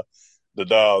the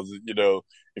dolls.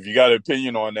 If you got an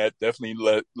opinion on that,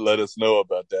 definitely let us know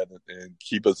about that and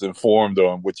keep us informed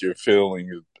on what you're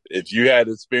feeling. If you had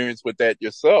experience with that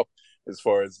yourself, as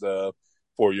far as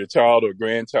for your child or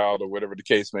grandchild or whatever the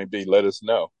case may be, let us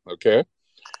know. Okay.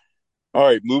 All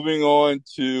right. Moving on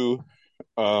to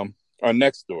our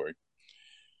next story.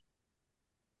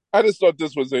 I just thought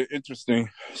this was an interesting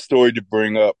story to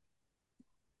bring up.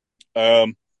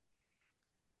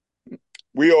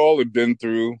 We all have been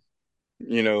through,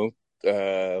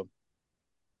 uh,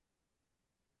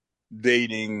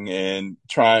 dating and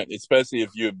trying, especially if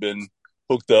you've been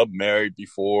hooked up, married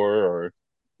before, or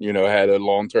had a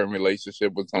long-term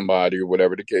relationship with somebody or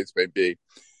whatever the case may be,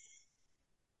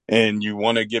 and you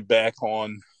want to get back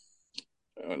on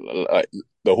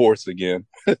the horse again,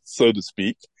 so to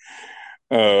speak.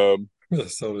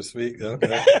 So to speak.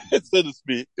 Okay. So to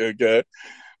speak. Okay.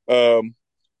 Um,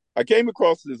 I came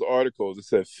across this article that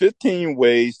said 15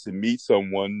 ways to meet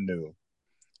someone new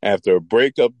after a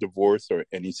breakup, divorce, or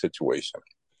any situation.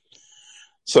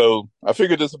 So I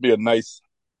figured this would be a nice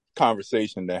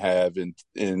conversation to have in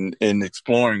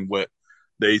exploring what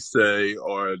they say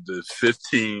are the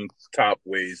 15 top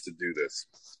ways to do this.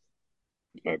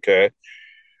 Okay.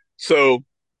 So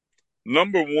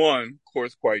number one, of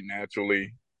course, quite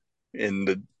naturally in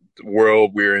the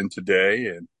world we're in today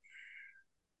and,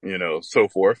 so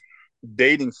forth,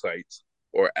 dating sites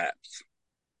or apps.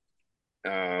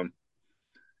 And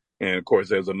of course,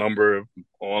 there's a number of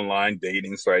online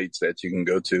dating sites that you can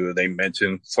go to. They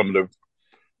mention some of the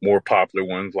more popular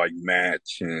ones like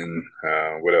Match and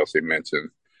what else they mentioned?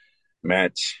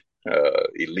 Match,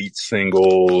 Elite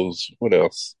Singles. What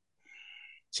else?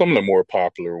 Some of the more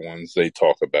popular ones they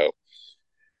talk about.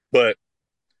 But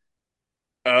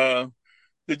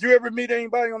did you ever meet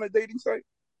anybody on a dating site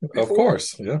before? Of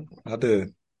course, yeah, I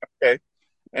did. Okay.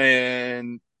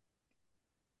 And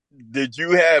did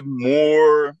you have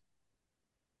more?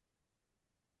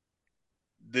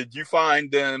 Did you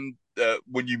find them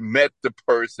when you met the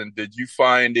person? Did you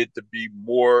find it to be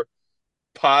more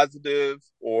positive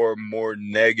or more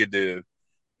negative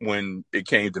when it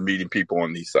came to meeting people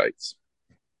on these sites?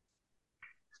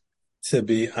 To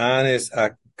be honest,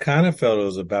 I kind of felt it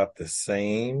was about the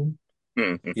same.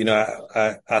 Mm-hmm.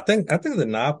 I think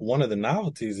one of the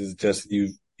novelties is just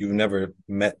you've never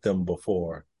met them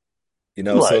before. So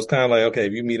Right. it's kind of like, okay,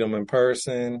 if you meet them in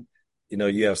person,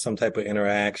 you have some type of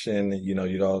interaction,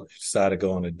 you all decide to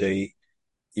go on a date.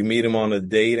 You meet them on a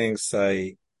dating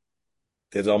site,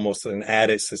 there's almost an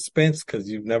added suspense because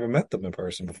you've never met them in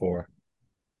person before.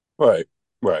 Right.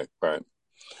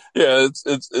 Yeah,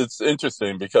 it's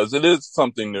interesting because it is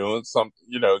something new. It's something,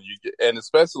 and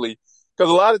especially because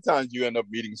a lot of times you end up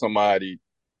meeting somebody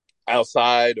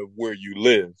outside of where you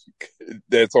live.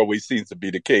 That's always seems to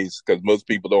be the case because most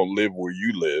people don't live where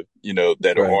you live,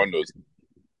 that are Right. on those.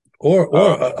 Or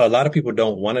a lot of people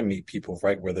don't want to meet people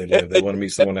right where they live. They want to meet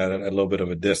someone at a little bit of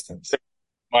a distance.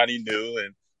 Somebody new,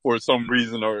 and for some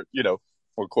reason, or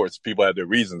of course, people have their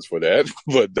reasons for that,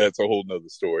 but that's a whole nother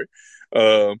story.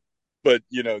 But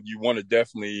you want to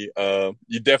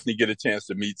you definitely get a chance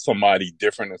to meet somebody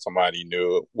different and somebody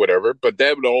new, whatever. But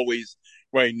that would always,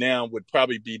 right now, would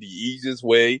probably be the easiest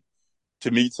way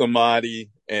to meet somebody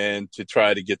and to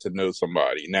try to get to know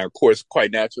somebody. Now, of course,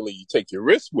 quite naturally, you take your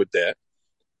risk with that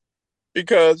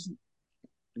because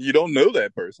you don't know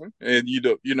that person, and you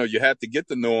have to get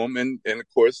to know them, and of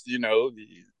course,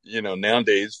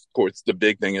 nowadays, of course, the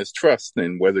big thing is trust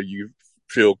and whether you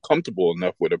feel comfortable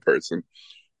enough with a person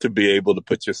to be able to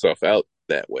put yourself out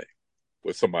that way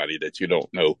with somebody that you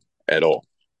don't know at all.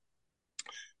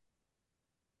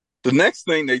 The next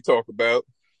thing they talk about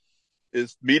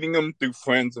is meeting them through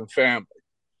friends and family.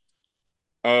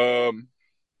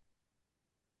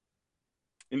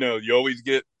 You always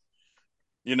get,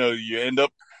 you end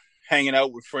up hanging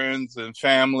out with friends and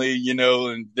family,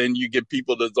 and then you get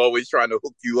people that's always trying to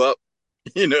hook you up,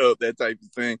 that type of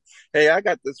thing. Hey, I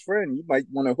got this friend you might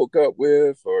want to hook up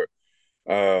with, or,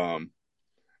 or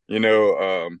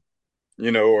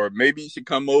maybe you should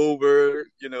come over,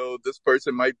 this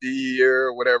person might be here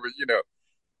or whatever,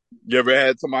 You ever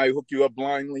had somebody hook you up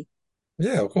blindly?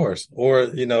 Yeah, of course. Or,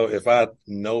 if I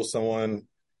know someone,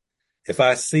 if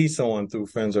I see someone through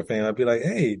friends or family, I'd be like,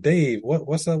 hey, Dave,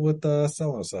 what's up with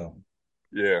so-and-so?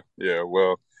 Yeah.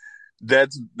 Well,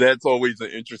 that's always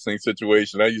an interesting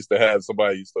situation. I used to have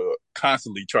somebody used to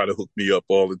constantly try to hook me up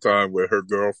all the time with her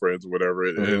girlfriends or whatever.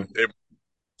 And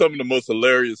some of the most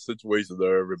hilarious situations I've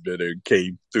ever been in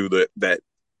came through that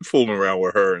fooling around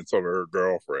with her and some of her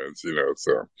girlfriends,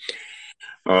 so.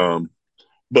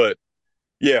 But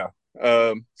yeah.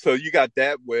 So you got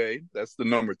that way. That's the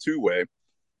number 2 way.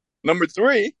 Number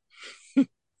 3,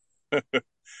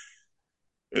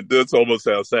 it does almost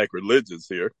sound sacrilegious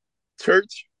here.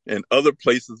 Church and other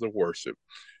places of worship.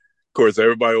 Of course,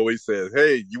 everybody always says,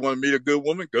 hey, you want to meet a good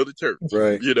woman? Go to church.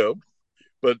 Right.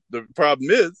 But the problem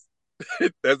is,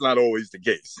 that's not always the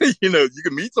case. You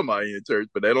can meet somebody in church,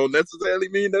 but that don't necessarily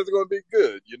mean that's going to be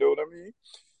good. You know what I mean?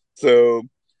 So,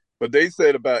 but they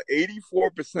said about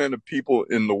 84% of people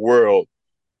in the world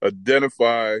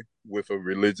identify with a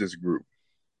religious group.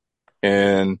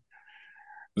 And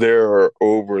there are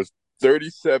over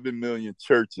 37 million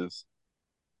churches,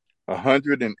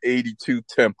 182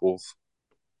 temples,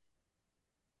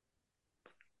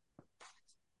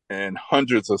 and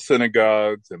hundreds of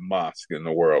synagogues and mosques in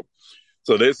the world.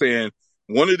 So they're saying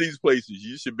one of these places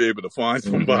you should be able to find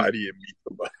somebody and meet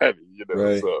somebody,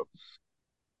 Right. So,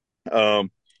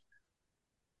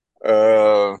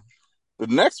 the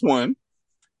next one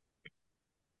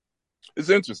It's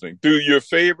interesting. Through your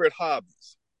favorite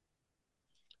hobbies.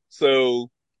 So,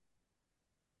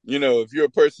 if you're a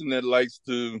person that likes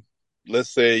to,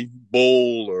 let's say,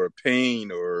 bowl or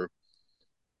paint or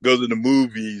go to the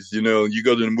movies, you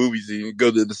go to the movies and you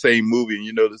go to the same movie and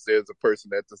you notice there's a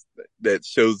person that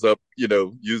shows up,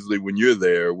 usually when you're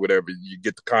there or whatever, you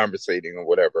get to conversating or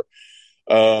whatever.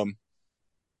 Um,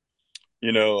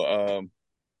 you know, um,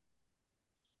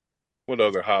 what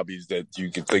other hobbies that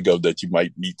you can think of that you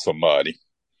might meet somebody?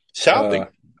 Shopping,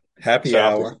 Happy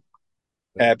shopping, hour.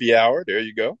 happy hour. There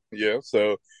you go. Yeah.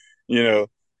 So, you know,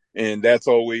 and that's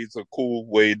always a cool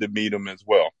way to meet them as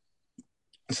well.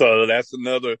 So that's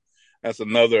another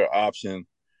option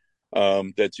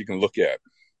that you can look at,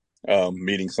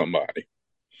 meeting somebody.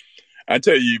 I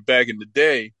tell you, back in the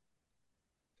day,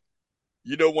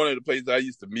 one of the places I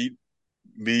used to meet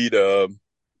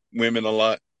women a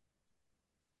lot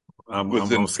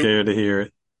was in I'm scared to hear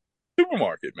it.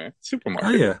 supermarket, man. Oh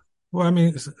Supermarket. yeah. Well, I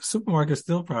mean, supermarket's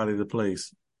still probably the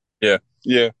place. Yeah,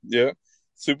 yeah, yeah.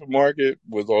 Supermarket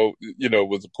was a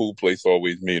cool place to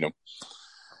always meet them.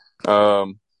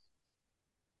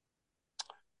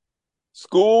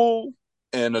 School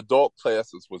and adult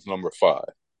classes was number 5.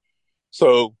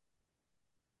 So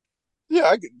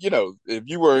yeah, if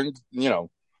you were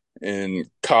in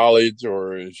college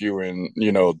or if you were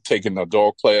taking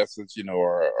adult classes,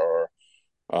 or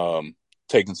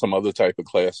taking some other type of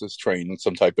classes, training,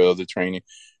 some type of other training,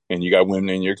 and you got women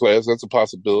in your class, that's a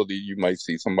possibility you might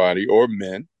see somebody, or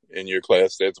men in your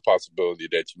class, there's a possibility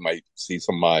that you might see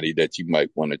somebody that you might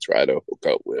want to try to hook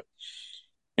up with.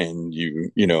 And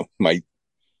might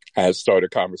start a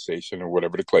conversation or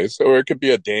whatever the class, or it could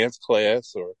be a dance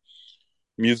class or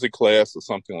music class or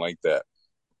something like that.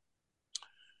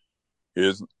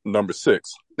 Here's number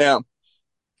 6. Now,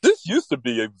 this used to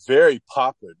be a very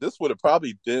popular. This would have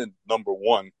probably been number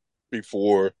 1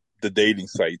 before the dating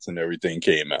sites and everything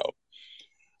came out.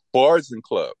 Bars and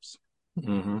clubs.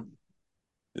 Mm-hmm.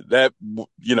 That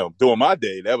during my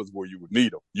day, that was where you would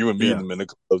meet them. You would meet them in the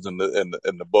clubs and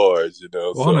the bars.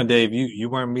 Well, hold on, Dave. You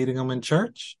weren't meeting them in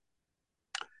church?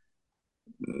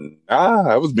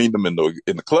 I was meeting them in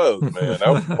the clubs, man. I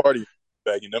was partying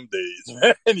back in them days,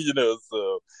 man.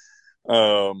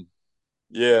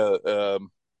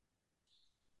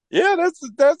 Yeah,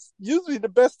 that's usually the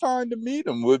best time to meet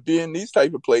them, would be in these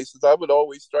type of places. I would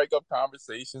always strike up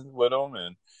conversations with them,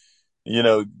 and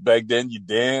back then you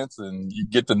dance and you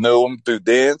get to know them through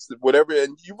dance, whatever,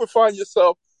 and you would find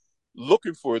yourself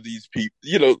looking for these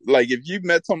people. Like if you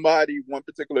met somebody one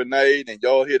particular night and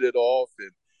y'all hit it off,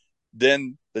 and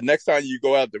then the next time you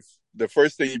go out, the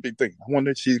first thing you'd be thinking, I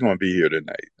wonder if she's going to be here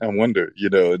tonight. I wonder,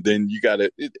 and then you got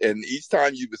to, and each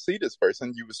time you would see this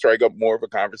person, you would strike up more of a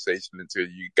conversation until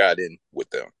you got in with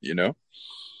them,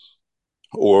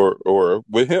 or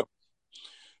with him.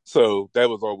 So that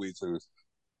was always and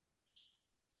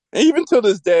even to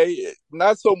this day,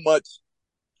 not so much.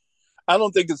 I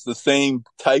don't think it's the same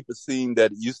type of scene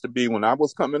that it used to be when I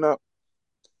was coming up,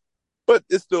 but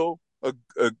it's still a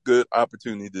good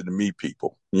opportunity to meet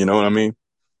people. You know what I mean?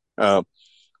 Of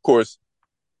course,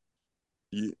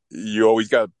 you always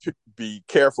got to be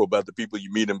careful about the people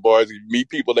you meet in bars. You meet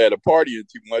people that are partying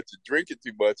too much and drinking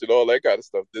too much and all that kind of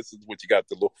stuff. This is what you got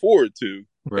to look forward to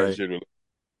as your relationship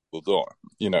goes on.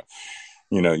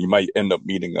 You might end up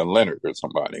meeting a Leonard or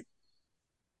somebody.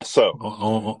 So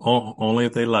only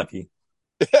if they're lucky.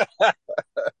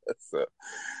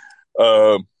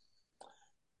 So,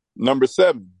 number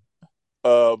 7,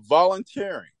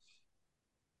 volunteering.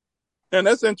 And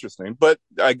that's interesting, but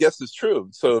I guess it's true.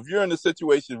 So if you're in a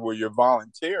situation where you're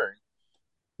volunteering,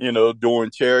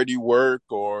 doing charity work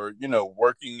or,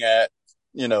 working at,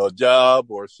 a job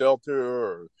or a shelter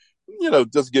or,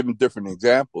 just giving different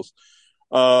examples.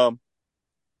 There's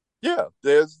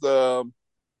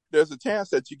a chance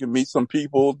that you can meet some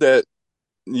people that,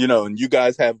 and you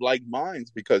guys have like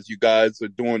minds because you guys are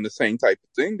doing the same type of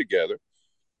thing together.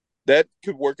 That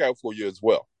could work out for you as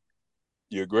well.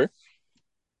 You agree?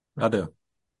 I do.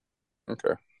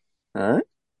 Okay. All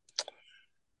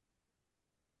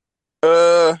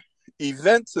right.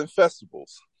 Events and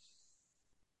festivals.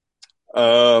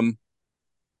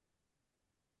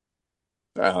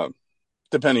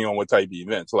 Depending on what type of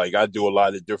events. Like I do a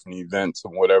lot of different events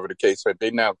and whatever the case may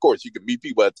be. Now, of course, you can meet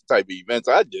people at the type of events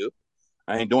I do.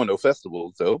 I ain't doing no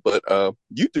festivals though, but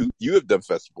you do. You have done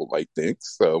festival like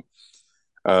things. So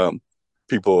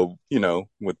people,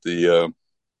 with the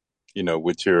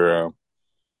with your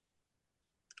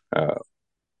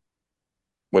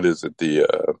what is it? The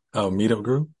meetup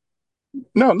group?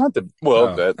 No, not the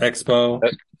that expo.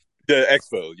 The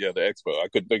expo, yeah, the expo. I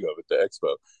couldn't think of it. The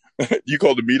expo. You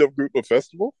call the meetup group a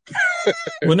festival?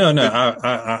 Well, no,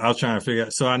 I was trying to figure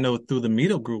out. So I know through the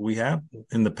meetup group we have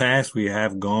in the past we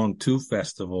have gone to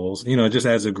festivals, just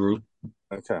as a group.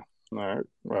 Okay. All right.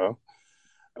 Well,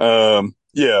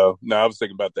 yeah. No, I was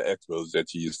thinking about the expos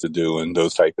that you used to do and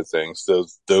those type of things.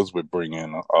 Those would bring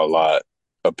in a lot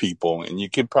of people, and you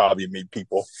could probably meet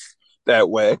people that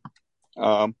way.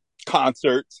 Um,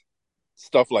 Concerts,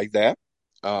 stuff like that.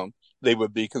 They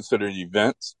would be considered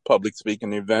events, public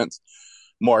speaking events,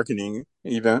 marketing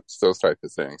events, those type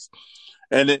of things.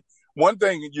 And one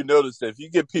thing you notice that if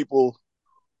you get people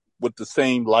with the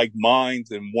same like minds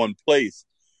in one place,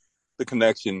 the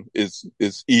connection is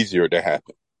easier to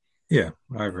happen. Yeah,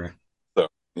 I agree. So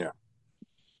yeah.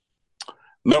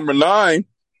 Number 9,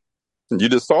 you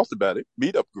just talked about it,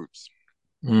 meetup groups.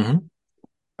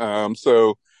 Mm-hmm.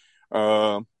 So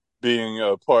being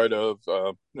a part of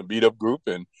the meetup group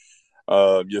and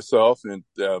yourself and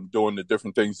doing the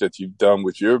different things that you've done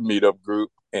with your meetup group.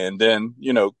 And then,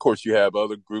 of course, you have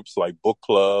other groups like book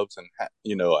clubs and,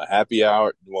 a happy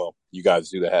hour. Well, you guys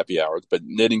do the happy hours, but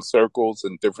knitting circles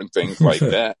and different things like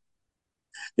that.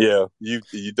 Yeah,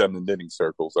 you've done the knitting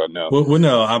circles, I know. Well,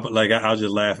 no, I was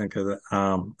just laughing because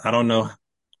I don't know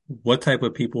what type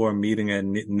of people are meeting at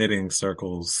knitting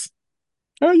circles.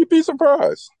 Oh, you'd be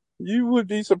surprised. You would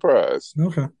be surprised.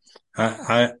 Okay.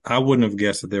 I wouldn't have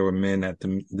guessed that there were men at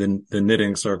the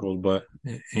knitting circles, but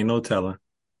ain't no telling.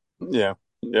 Yeah,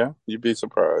 you'd be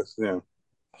surprised. Yeah.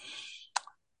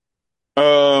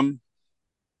 Um,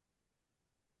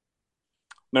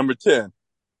 Number 10,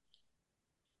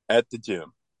 at the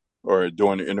gym or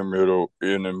doing the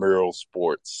intramural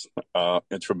sports. I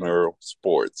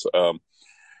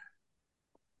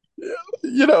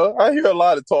hear a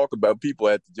lot of talk about people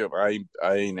at the gym. I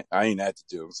ain't at the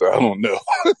gym, so I don't know.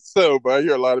 But I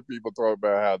hear a lot of people talk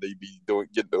about how they be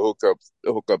getting the hook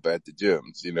up at the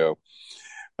gyms.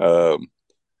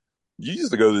 You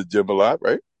used to go to the gym a lot,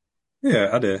 right? Yeah,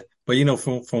 I did. But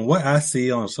from what I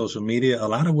see on social media, a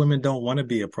lot of women don't want to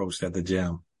be approached at the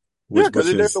gym, Yeah, which because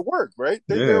they're there is to work, right?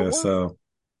 They're there to yeah. work. So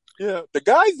Yeah, the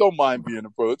guys don't mind being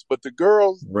approached, but the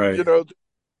girls, right,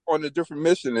 on a different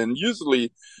mission. And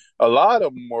usually a lot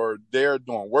of them are there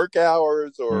doing work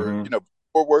hours or, mm-hmm.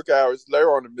 before work hours.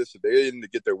 They're on a mission. They're in to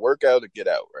get their workout and get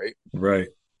out, right? Right.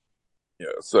 Yeah.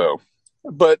 So,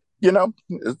 but,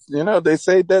 they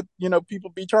say that, people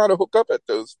be trying to hook up at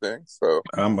those things. So,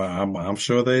 I'm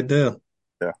sure they do.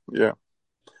 yeah. Yeah.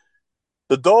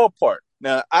 The dog park.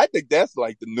 Now, I think that's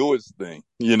like the newest thing,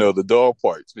 the dog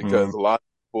parks, because Mm-hmm. a lot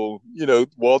of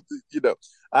people,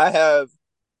 I have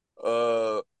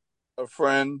a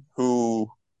friend who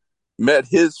met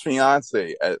his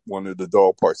fiance at one of the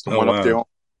dog parks, Oh wow.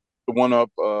 the one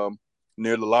up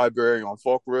near the library on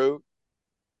Falk Road.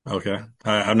 Okay.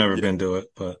 I've never Yeah, been to it,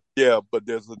 but yeah, but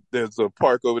there's a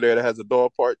park over there that has a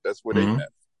dog park. That's where they mm-hmm. met,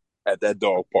 at that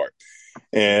dog park.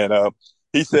 And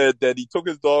he said that he took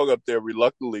his dog up there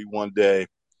reluctantly one day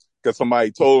because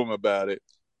somebody told him about it,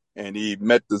 and he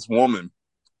met this woman,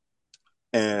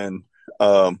 and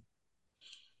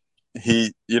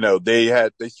they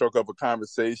struck up a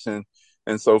conversation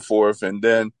and so forth, and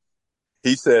then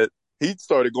he said he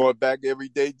started going back every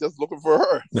day just looking for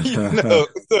her,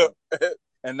 So,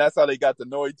 and that's how they got to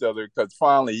know each other, because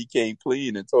finally he came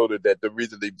clean and told her that the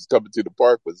reason they was coming to the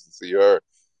park was to see her,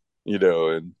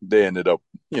 and they ended up,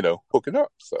 hooking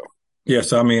up. So Yeah,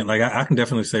 so I mean, like I can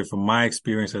definitely say from my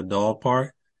experience at dog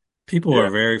park, people are yeah,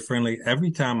 very friendly. Every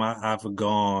time I've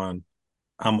gone,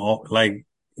 I've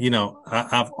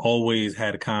always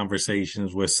had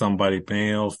conversations with somebody,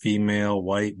 male, female,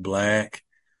 white, black.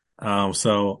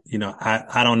 So,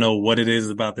 I don't know what it is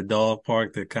about the dog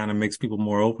park that kind of makes people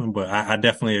more open, but I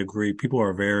definitely agree. People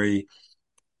are very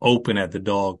open at the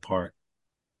dog park.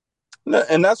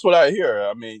 and that's what I hear.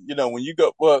 I mean, when you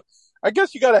go, well, I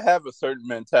guess you got to have a certain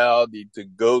mentality to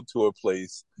go to a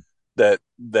place that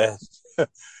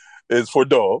is for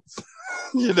dogs,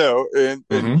 and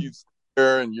Hmm. you sit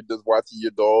there and you're just watching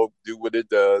your dog do what it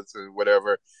does and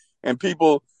whatever. And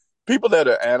people that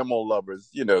are animal lovers,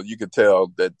 you can tell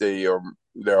that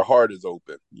their heart is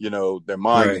open, their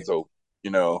mind Right. is open,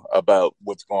 about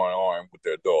what's going on with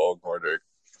their dog or their,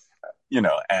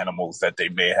 animals that they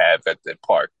may have at the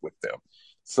park with them.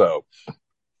 So,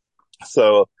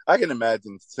 so I can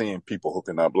imagine seeing people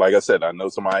hooking up. Like I said, I know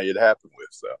somebody it happened with.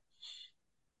 So,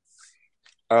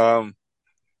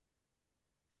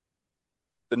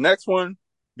 the next one,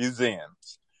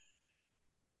 museums.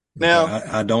 Okay. Now,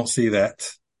 I don't see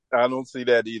that. I don't see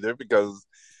that either, because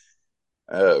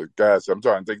Gosh, I'm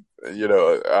trying to think.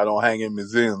 I don't hang in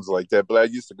museums like that, but I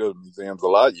used to go to museums a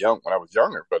lot when I was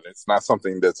younger. But it's not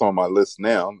something that's on my list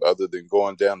now, other than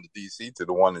going down to DC to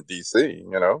the one in DC.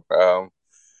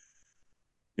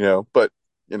 But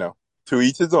to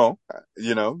each his own.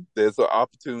 There's an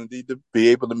opportunity to be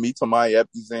able to meet somebody at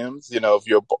museums. If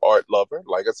you're an art lover,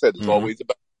 like I said, it's always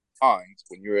about times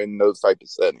when you're in those type of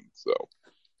settings. So,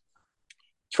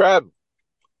 travel.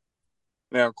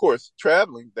 Now, of course,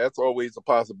 traveling, that's always a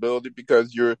possibility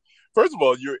because first of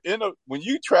all, when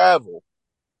you travel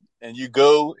and you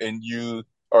go and you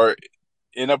are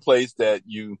in a place that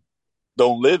you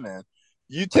don't live in,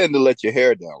 you tend to let your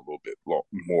hair down a little bit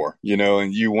more,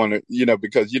 and you want to,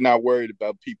 because you're not worried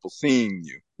about people seeing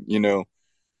you,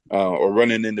 or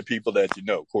running into people that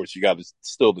Of course, you got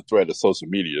still the threat of social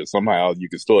media. Somehow you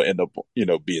can still end up,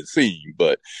 being seen,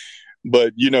 but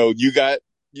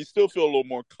you still feel a little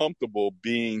more comfortable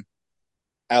being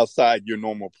outside your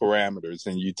normal parameters,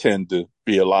 and you tend to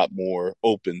be a lot more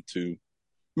open to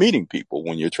meeting people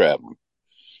when you're traveling.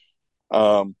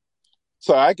 So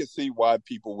I can see why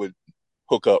people would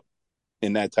hook up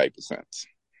in that type of sense.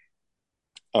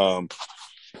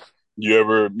 You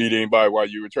ever meet anybody while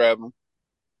you were traveling?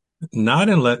 Not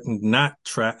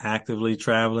actively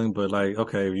traveling, but like,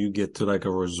 okay, if you get to like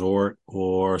a resort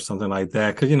or something like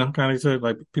that, because kind of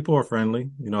like people are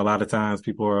friendly. A lot of times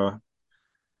people are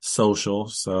social,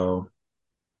 so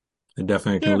it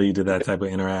definitely can lead to that type of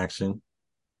interaction.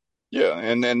 Yeah,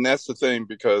 and that's the thing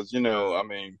because I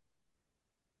mean,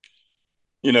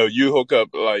 you hook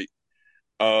up like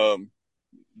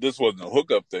this wasn't a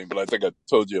hookup thing, but I think I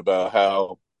told you about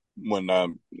how when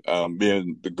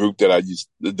being the group that I used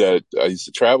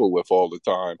to travel with all the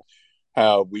time,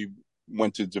 how we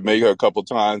went to Jamaica a couple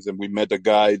times and we met a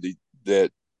guy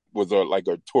that was our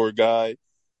tour guide,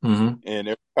 and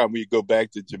every time we go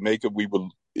back to Jamaica,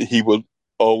 he would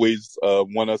always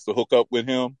want us to hook up with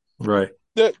him. Right.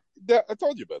 That I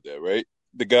told you about that, right?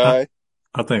 The guy.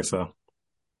 I think so.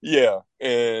 Yeah,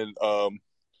 and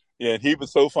yeah, and he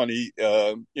was so funny.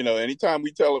 Anytime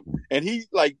we tell him, and he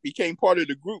became part of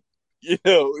the group,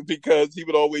 because he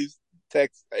would always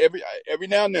text every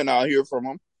now and then. I'll hear from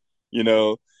him,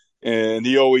 and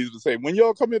he always would say, "When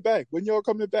y'all coming back? When y'all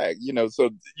coming back?" So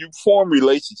you form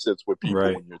relationships with people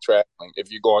when you're traveling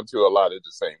if you're going to a lot of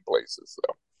the same places.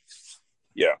 So,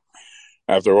 yeah.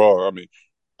 After all, I mean,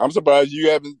 I'm surprised you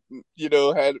haven't,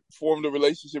 had formed a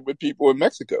relationship with people in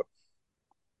Mexico.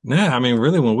 Yeah, I mean,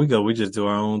 really, when we go, we just do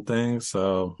our own thing.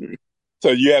 So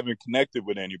you haven't connected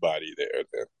with anybody there,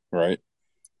 then, right?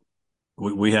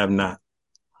 We have not.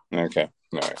 Okay,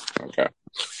 all right, okay.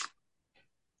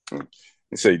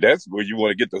 See, that's where you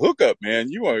want to get the hookup,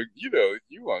 man. You want to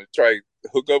try to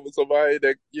hook up with somebody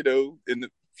that in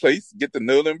the place, get to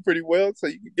know them pretty well, so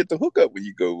you can get the hookup when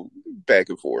you go back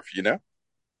and forth.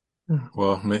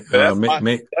 Well,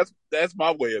 that's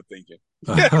my way of thinking.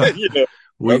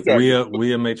 We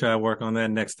may try to work on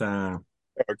that next time.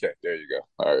 Okay, there you go.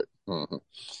 All right. Mm-hmm.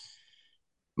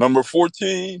 Number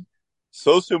 14,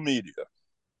 social media.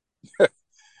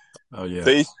 Oh yeah,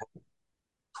 Facebook,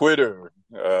 Twitter,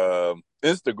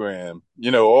 Instagram.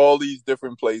 All these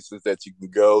different places that you can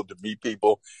go to meet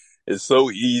people. It's so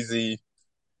easy.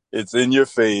 It's in your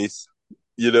face.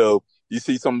 You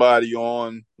see somebody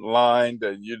online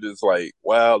that you're just like,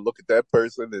 wow, look at that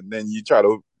person. And then you try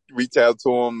to reach out to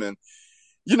them. And,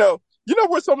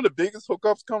 where some of the biggest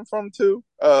hookups come from too?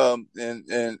 And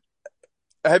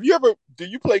do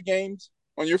you play games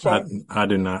on your phone? I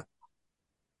do not.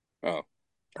 Oh,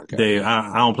 okay. Dave,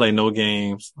 I don't play no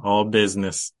games, all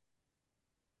business.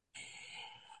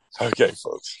 Okay,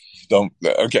 folks.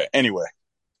 Okay. Anyway,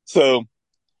 so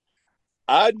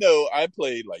I know I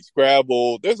played like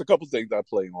Scrabble. There's a couple things I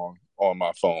play on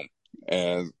my phone,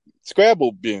 and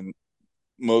Scrabble being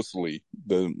mostly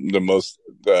the most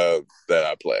that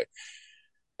I play.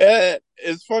 And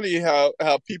it's funny how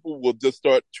people will just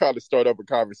try to start up a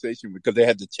conversation because they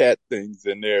had the chat things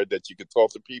in there that you could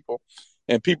talk to people,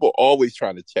 and people always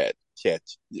trying to chat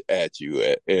at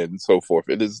you and so forth.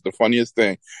 It is the funniest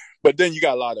thing. But then you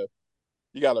got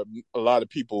a lot of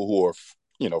people who are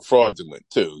fraudulent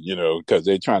too, because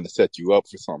they're trying to set you up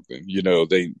for something.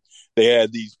 They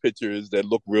had these pictures that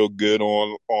look real good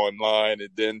online, and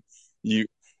then you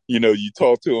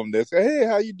talk to them. They say, "Hey,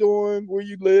 how you doing? Where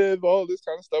you live? All this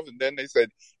kind of stuff." And then they said,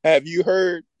 "Have you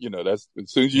heard?" That's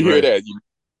as soon as you hear that,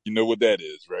 you know what that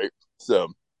is, right?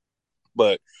 So,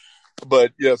 but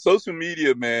yeah, social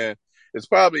media, man, is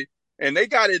probably, and they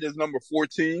got it as number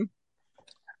 14.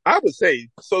 I would say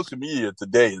social media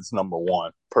today is number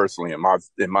 1, personally,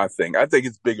 in my thing. I think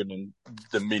it's bigger than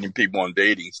meeting people on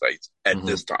dating sites at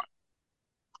this time.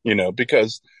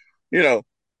 Because, you know,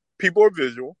 people are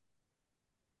visual.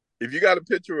 If you got a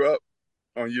picture up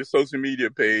on your social media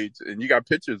page and you got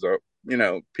pictures up,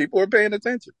 people are paying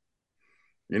attention,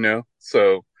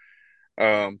 so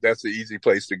that's an easy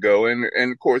place to go.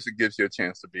 And of course, it gives you a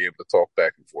chance to be able to talk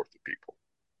back and forth to people.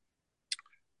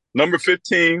 Number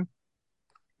 15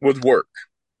 was work.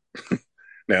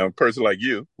 Now, a person like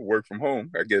you who work from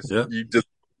home, I guess Yep.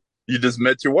 you just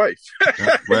met your wife.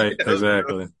 Right,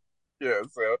 exactly. Yeah.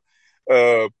 So,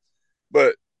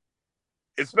 but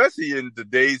especially in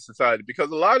today's society, because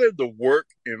a lot of the work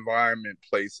environment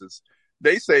places,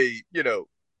 they say,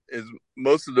 is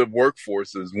most of the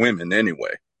workforce is women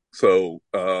anyway. So,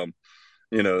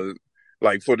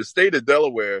 like for the state of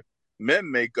Delaware,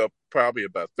 men make up probably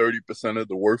about 30% of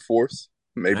the workforce,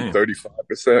 maybe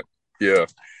 35%. Yeah.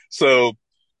 So,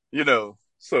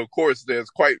 so of course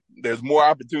there's more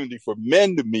opportunity for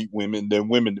men to meet women than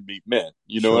women to meet men.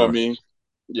 You know what I mean?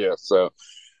 Yeah.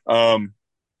 Um,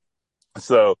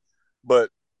 but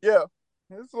yeah,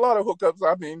 there's a lot of hookups.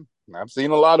 I mean, I've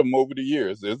seen a lot of them over the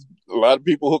years. There's a lot of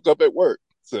people hook up at work.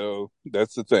 So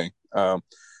that's the thing.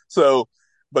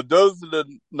 But those are the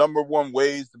number one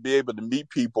ways to be able to meet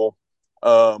people.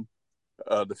 The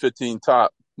 15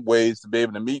 top ways to be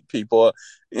able to meet people.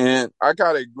 And I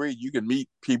gotta agree, you can meet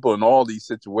people in all these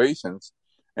situations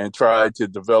and try to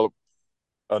develop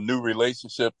a new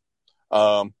relationship.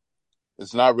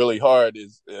 It's not really hard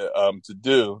to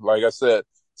do. Like I said,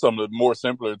 some of the more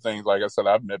simpler things, like I said,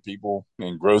 I've met people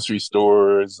in grocery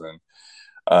stores and,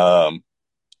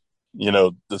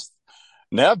 this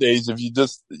nowadays, if you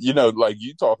just, like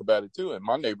you talk about it too, in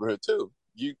my neighborhood too,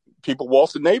 people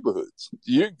walk the neighborhoods.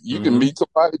 You can meet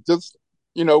somebody just,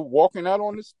 walking out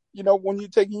on this, when you're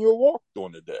taking your walk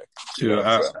during the day. Sure.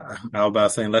 I was about to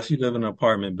say, unless you live in an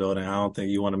apartment building, I don't think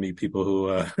you want to meet people who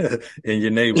in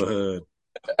your neighborhood.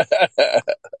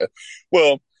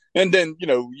 Well, and then,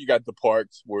 you got the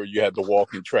parks where you have the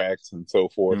walking tracks and so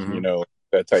forth,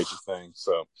 that type of thing.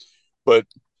 So, but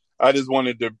I just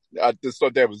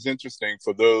thought that was interesting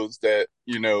for those that,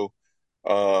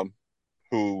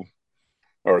 who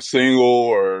are single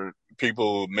or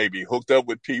people maybe hooked up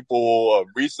with people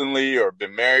recently or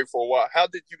been married for a while. How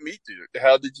did you meet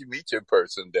your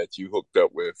person that you hooked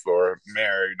up with or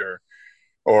married,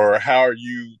 or how are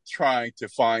you trying to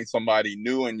find somebody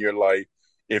new in your life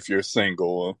if you're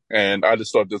single? And I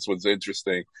just thought this was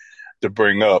interesting to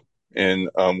bring up in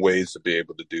ways to be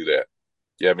able to do that.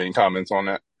 Do you have any comments on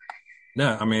that?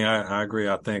 Yeah, I mean, I agree.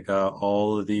 I think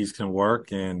all of these can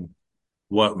work, and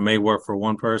what may work for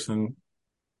one person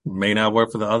may not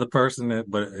work for the other person,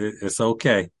 but it's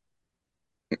okay.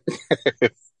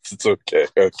 It's okay.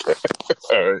 Okay.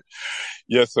 All right.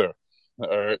 Yes, sir.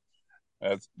 All right.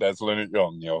 That's Leonard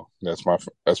Young, That's my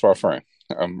friend.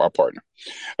 My partner.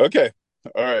 Okay.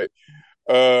 All right.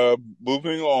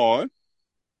 Moving on.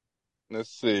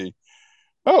 Let's see.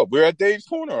 Oh, we're at Dave's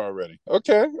Corner already.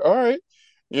 Okay. All right.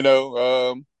 We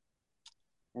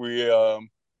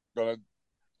gonna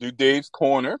do Dave's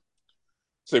Corner.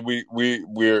 So we're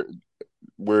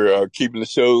keeping the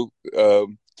show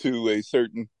to a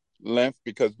certain length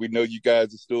because we know you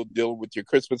guys are still dealing with your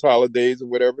Christmas holidays or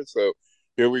whatever. So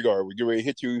here we go. We get ready to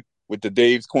hit you with the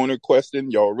Dave's Corner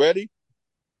question. Y'all ready?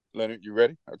 Leonard, you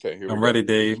ready? Okay, here we go. I'm ready,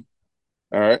 Dave.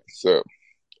 All right. So,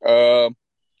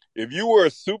 if you were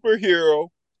a superhero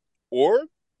or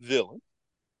villain,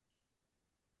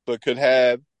 but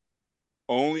I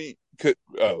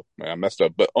messed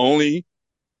up, but only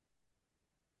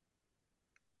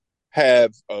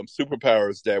have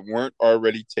superpowers that weren't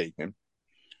already taken,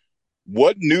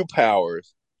 what new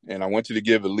powers, and I want you to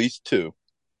give at least two,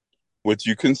 would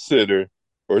you consider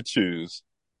or choose,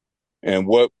 and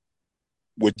what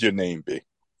would your name be?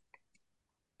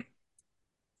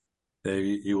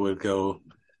 Dave, you would go.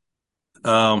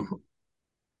 Yeah,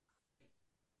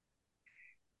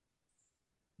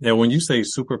 when you say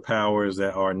superpowers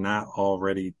that are not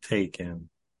already taken,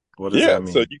 what does that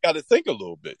mean? So you got to think a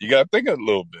little bit.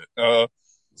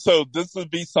 So this would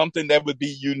be something that would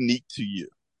be unique to you.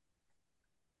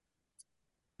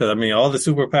 I mean, all the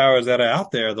superpowers that are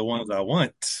out there are the ones I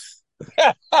want.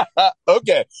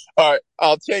 Okay. All right.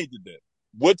 I'll change it then.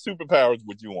 What superpowers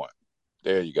would you want?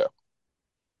 There you go.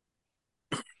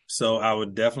 So I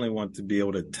would definitely want to be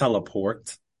able to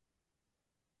teleport.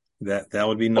 That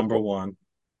would be number one.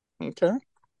 Okay.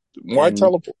 Why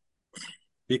teleport?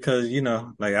 Because,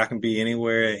 like I can be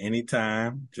anywhere at any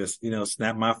time. Just,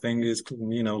 snap my fingers,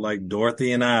 like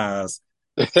Dorothy and Oz.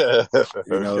 Okay.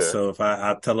 So if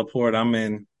I teleport, I'm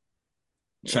in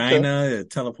China.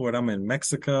 Teleport, I'm in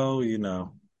Mexico,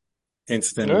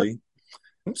 instantly.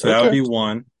 So that would be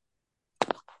one.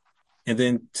 And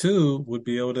then two would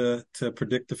be able to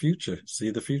predict the future, see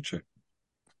the future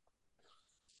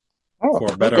Oh,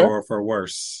 for better okay. or for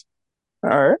worse. All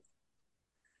right.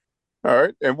 All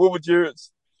right. And what would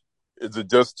yours? Is it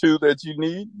just two that you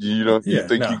need? You Yeah,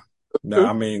 think no, you no. two?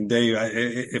 I mean,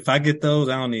 if I get those,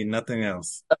 I don't need nothing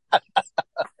else.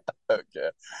 Okay.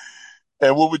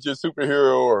 And what would your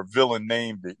superhero or villain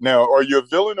name be? Now, are you a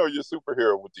villain or you a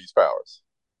superhero with these powers?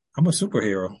 I'm a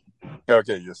superhero.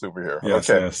 Okay, you're a superhero. Yes,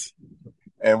 Okay. yes.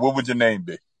 And what would your name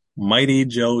be? Mighty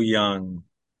Joe Young.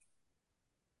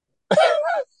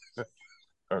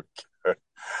 Okay.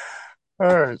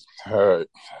 All right. All right.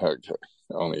 Okay.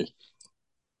 Only.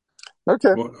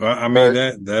 Okay. Well, I All mean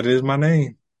right. that is my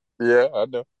name. Yeah, I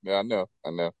know. Yeah, I know.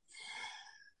 I know.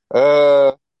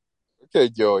 Uh, okay,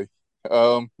 Joey.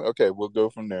 Okay, we'll go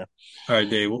from there. All right,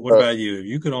 Dave. What Uh, about you? If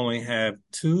you could only have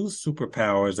two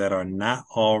superpowers that are not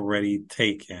already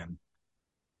taken,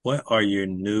 what are your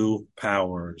new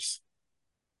powers?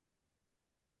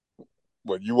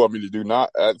 what you want me to do?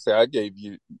 Not, I say I gave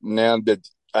you now that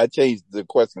I changed the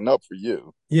question up for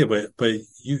you. Yeah, but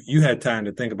you had time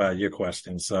to think about your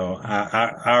question, so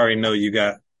I already know you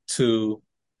got two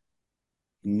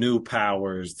new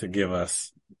powers to give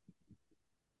us.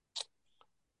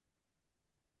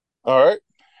 All right.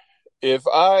 If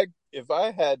I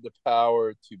had the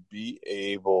power to be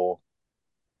able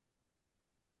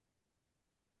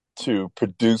to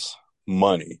produce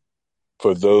money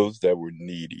for those that were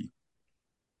needy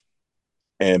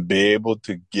and be able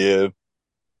to give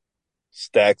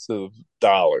stacks of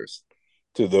dollars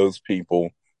to those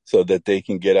people so that they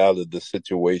can get out of the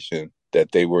situation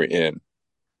that they were in.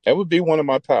 That would be one of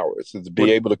my powers, is to be What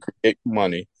able to create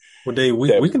money Well, Dave,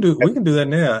 that we can do that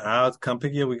now. I'll come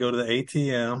pick you up. We go to the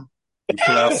ATM. You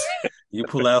pull out you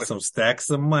pull out some stacks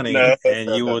of money, no, and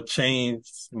no, you no. will change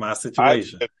my I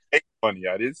situation. said make money.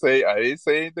 I didn't say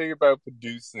anything about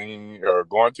producing or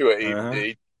going to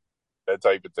Uh-huh. that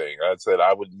type of thing. I said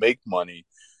I would make money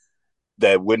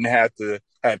that wouldn't have to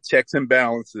have checks and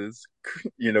balances,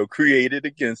 created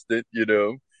against it,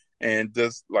 and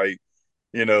just like,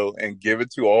 and give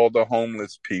it to all the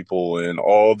homeless people and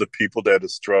all the people that are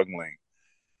struggling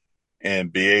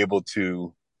and be able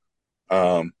to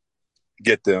um,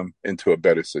 get them into a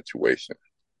better situation.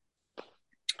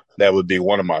 That would be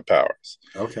one of my powers.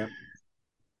 Okay.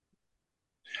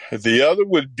 The other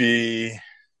would be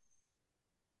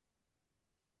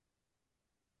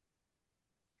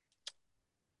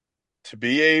to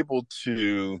be able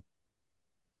to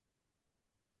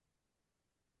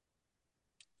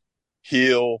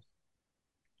heal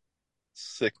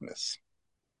sickness,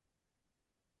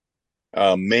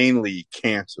 mainly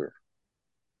cancer,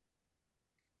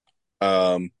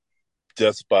 um,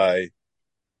 just by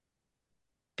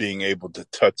being able to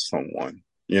touch someone.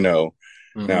 Now,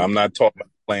 I'm Hmm. not talking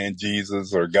about playing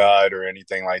Jesus or God or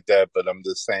anything like that, but I'm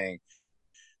just saying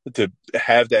to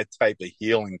have that type of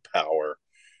healing power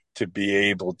to be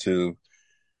able to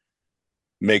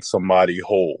make somebody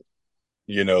whole,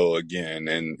 again.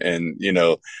 And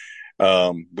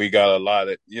we got a lot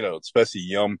of, especially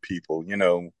young people,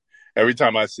 every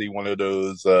time I see one of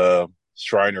those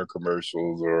Shriner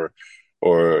commercials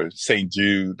or St.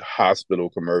 Jude hospital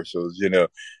commercials,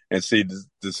 and see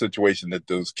the situation that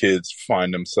those kids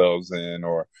find themselves in,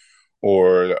 or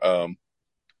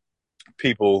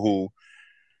people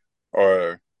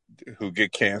are who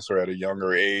get cancer at a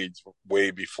younger age, way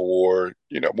before,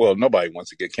 well, nobody wants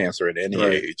to get cancer at any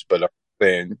Right. age, but I'm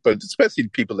saying, but especially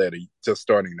people that are just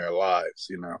starting their lives,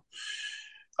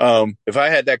 if I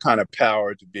had that kind of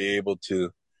power to be able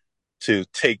to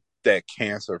take that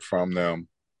cancer from them,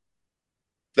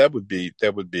 that would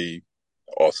be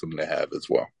awesome to have as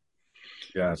well.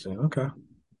 Gotcha. Okay.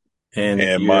 And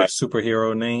And your my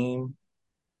superhero name,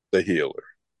 the healer,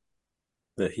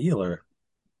 the healer.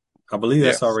 I believe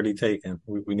that's yes. already taken.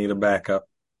 We need a backup.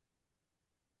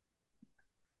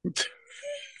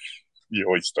 You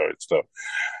always start stuff.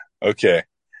 Okay.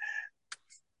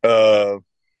 Uh,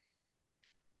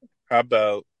 how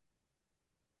about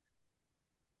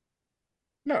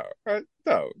no?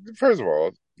 No. First of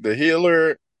all, the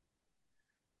healer,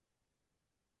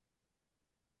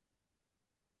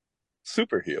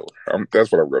 super healer.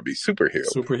 That's what I'm gonna be. Super healer.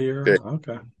 Superhero.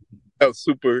 Okay. Okay. No,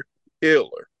 super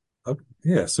healer. Okay.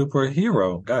 Yeah,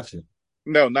 superhero. Gotcha.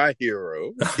 No, not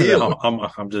hero. Healer. No,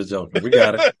 I'm just joking. We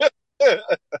got it.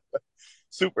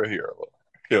 Superhero.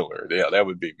 Healer. Yeah, that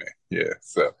would be me. Yeah.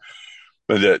 So,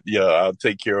 but yeah, I'll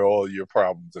take care of all your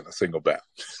problems in a single bound.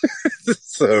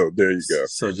 So there you go.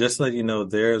 So just let you know,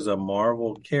 there's a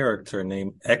Marvel character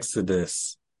named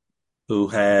Exodus who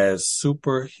has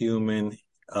superhuman,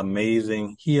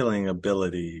 amazing healing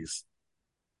abilities.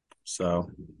 So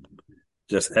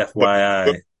just But,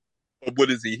 FYI. but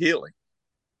what is he healing?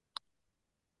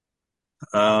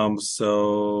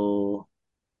 So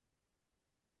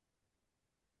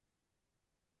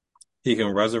he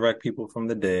can resurrect people from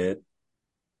the dead.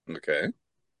 Okay.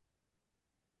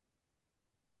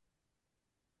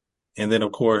 And then,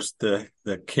 of course, the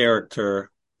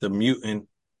character, the mutant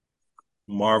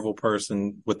Marvel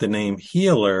person with the name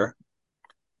Healer,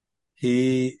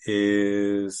 he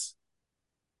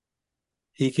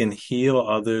can heal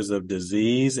others of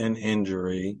disease and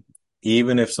injury,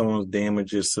 even if someone's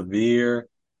damage is severe,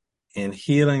 and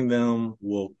healing them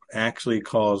will actually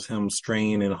cause him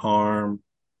strain and harm.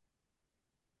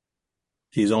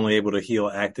 He's only able to heal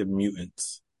active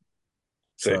mutants.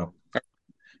 See, So,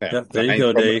 now, yep, there you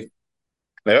go, Dave.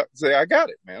 Yeah, say I got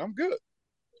it, man. I'm good.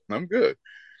 I'm good.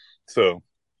 So,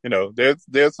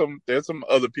 there's some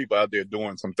other people out there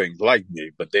doing some things like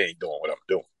me, but they ain't doing what I'm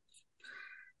doing.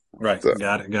 Right. So,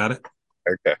 Got it.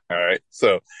 okay. All right.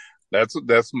 So that's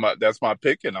my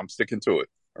pick, and I'm sticking to it.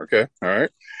 Okay. All right.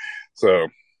 So,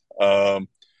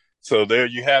 so there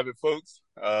you have it, folks.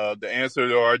 The answer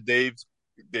to our Dave's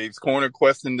Corner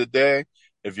question today.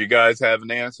 If you guys have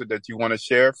an answer that you want to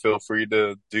share, feel free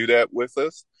to do that with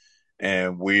us.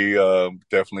 And we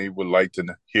definitely would like to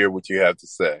hear what you have to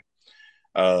say.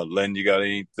 Len, you got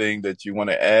anything that you want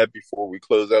to add before we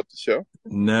close out the show?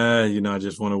 Nah, I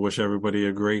just want to wish everybody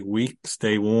a great week.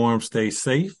 Stay warm, stay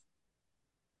safe.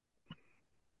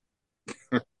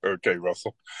 Okay,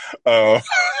 Russell. Uh,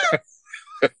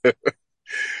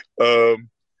 I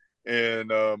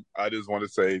just want to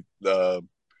say,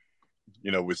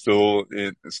 we're still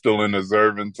in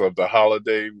observance of the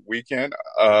holiday weekend.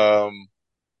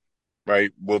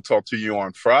 Right. We'll talk to you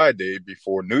on Friday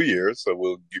before New Year's, so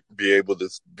we'll be able to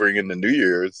bring in the New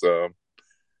Year's.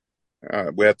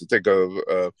 We have to take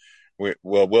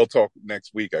we'll talk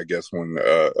next week, I guess, when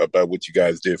about what you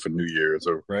guys did for New Year's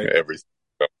or Right. everything.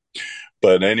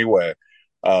 But anyway,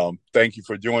 thank you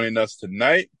for joining us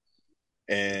tonight.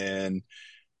 And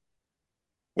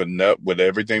with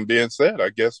everything being said, I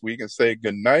guess we can say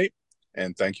good night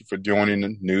and thank you for joining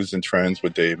the News and Trends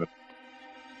with David.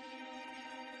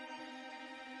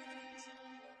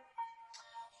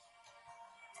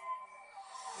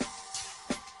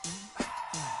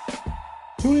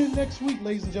 Tune in next week,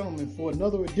 ladies and gentlemen, for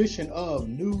another edition of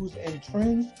News and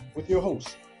Trends with your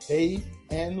hosts, Dave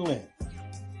and Lynn.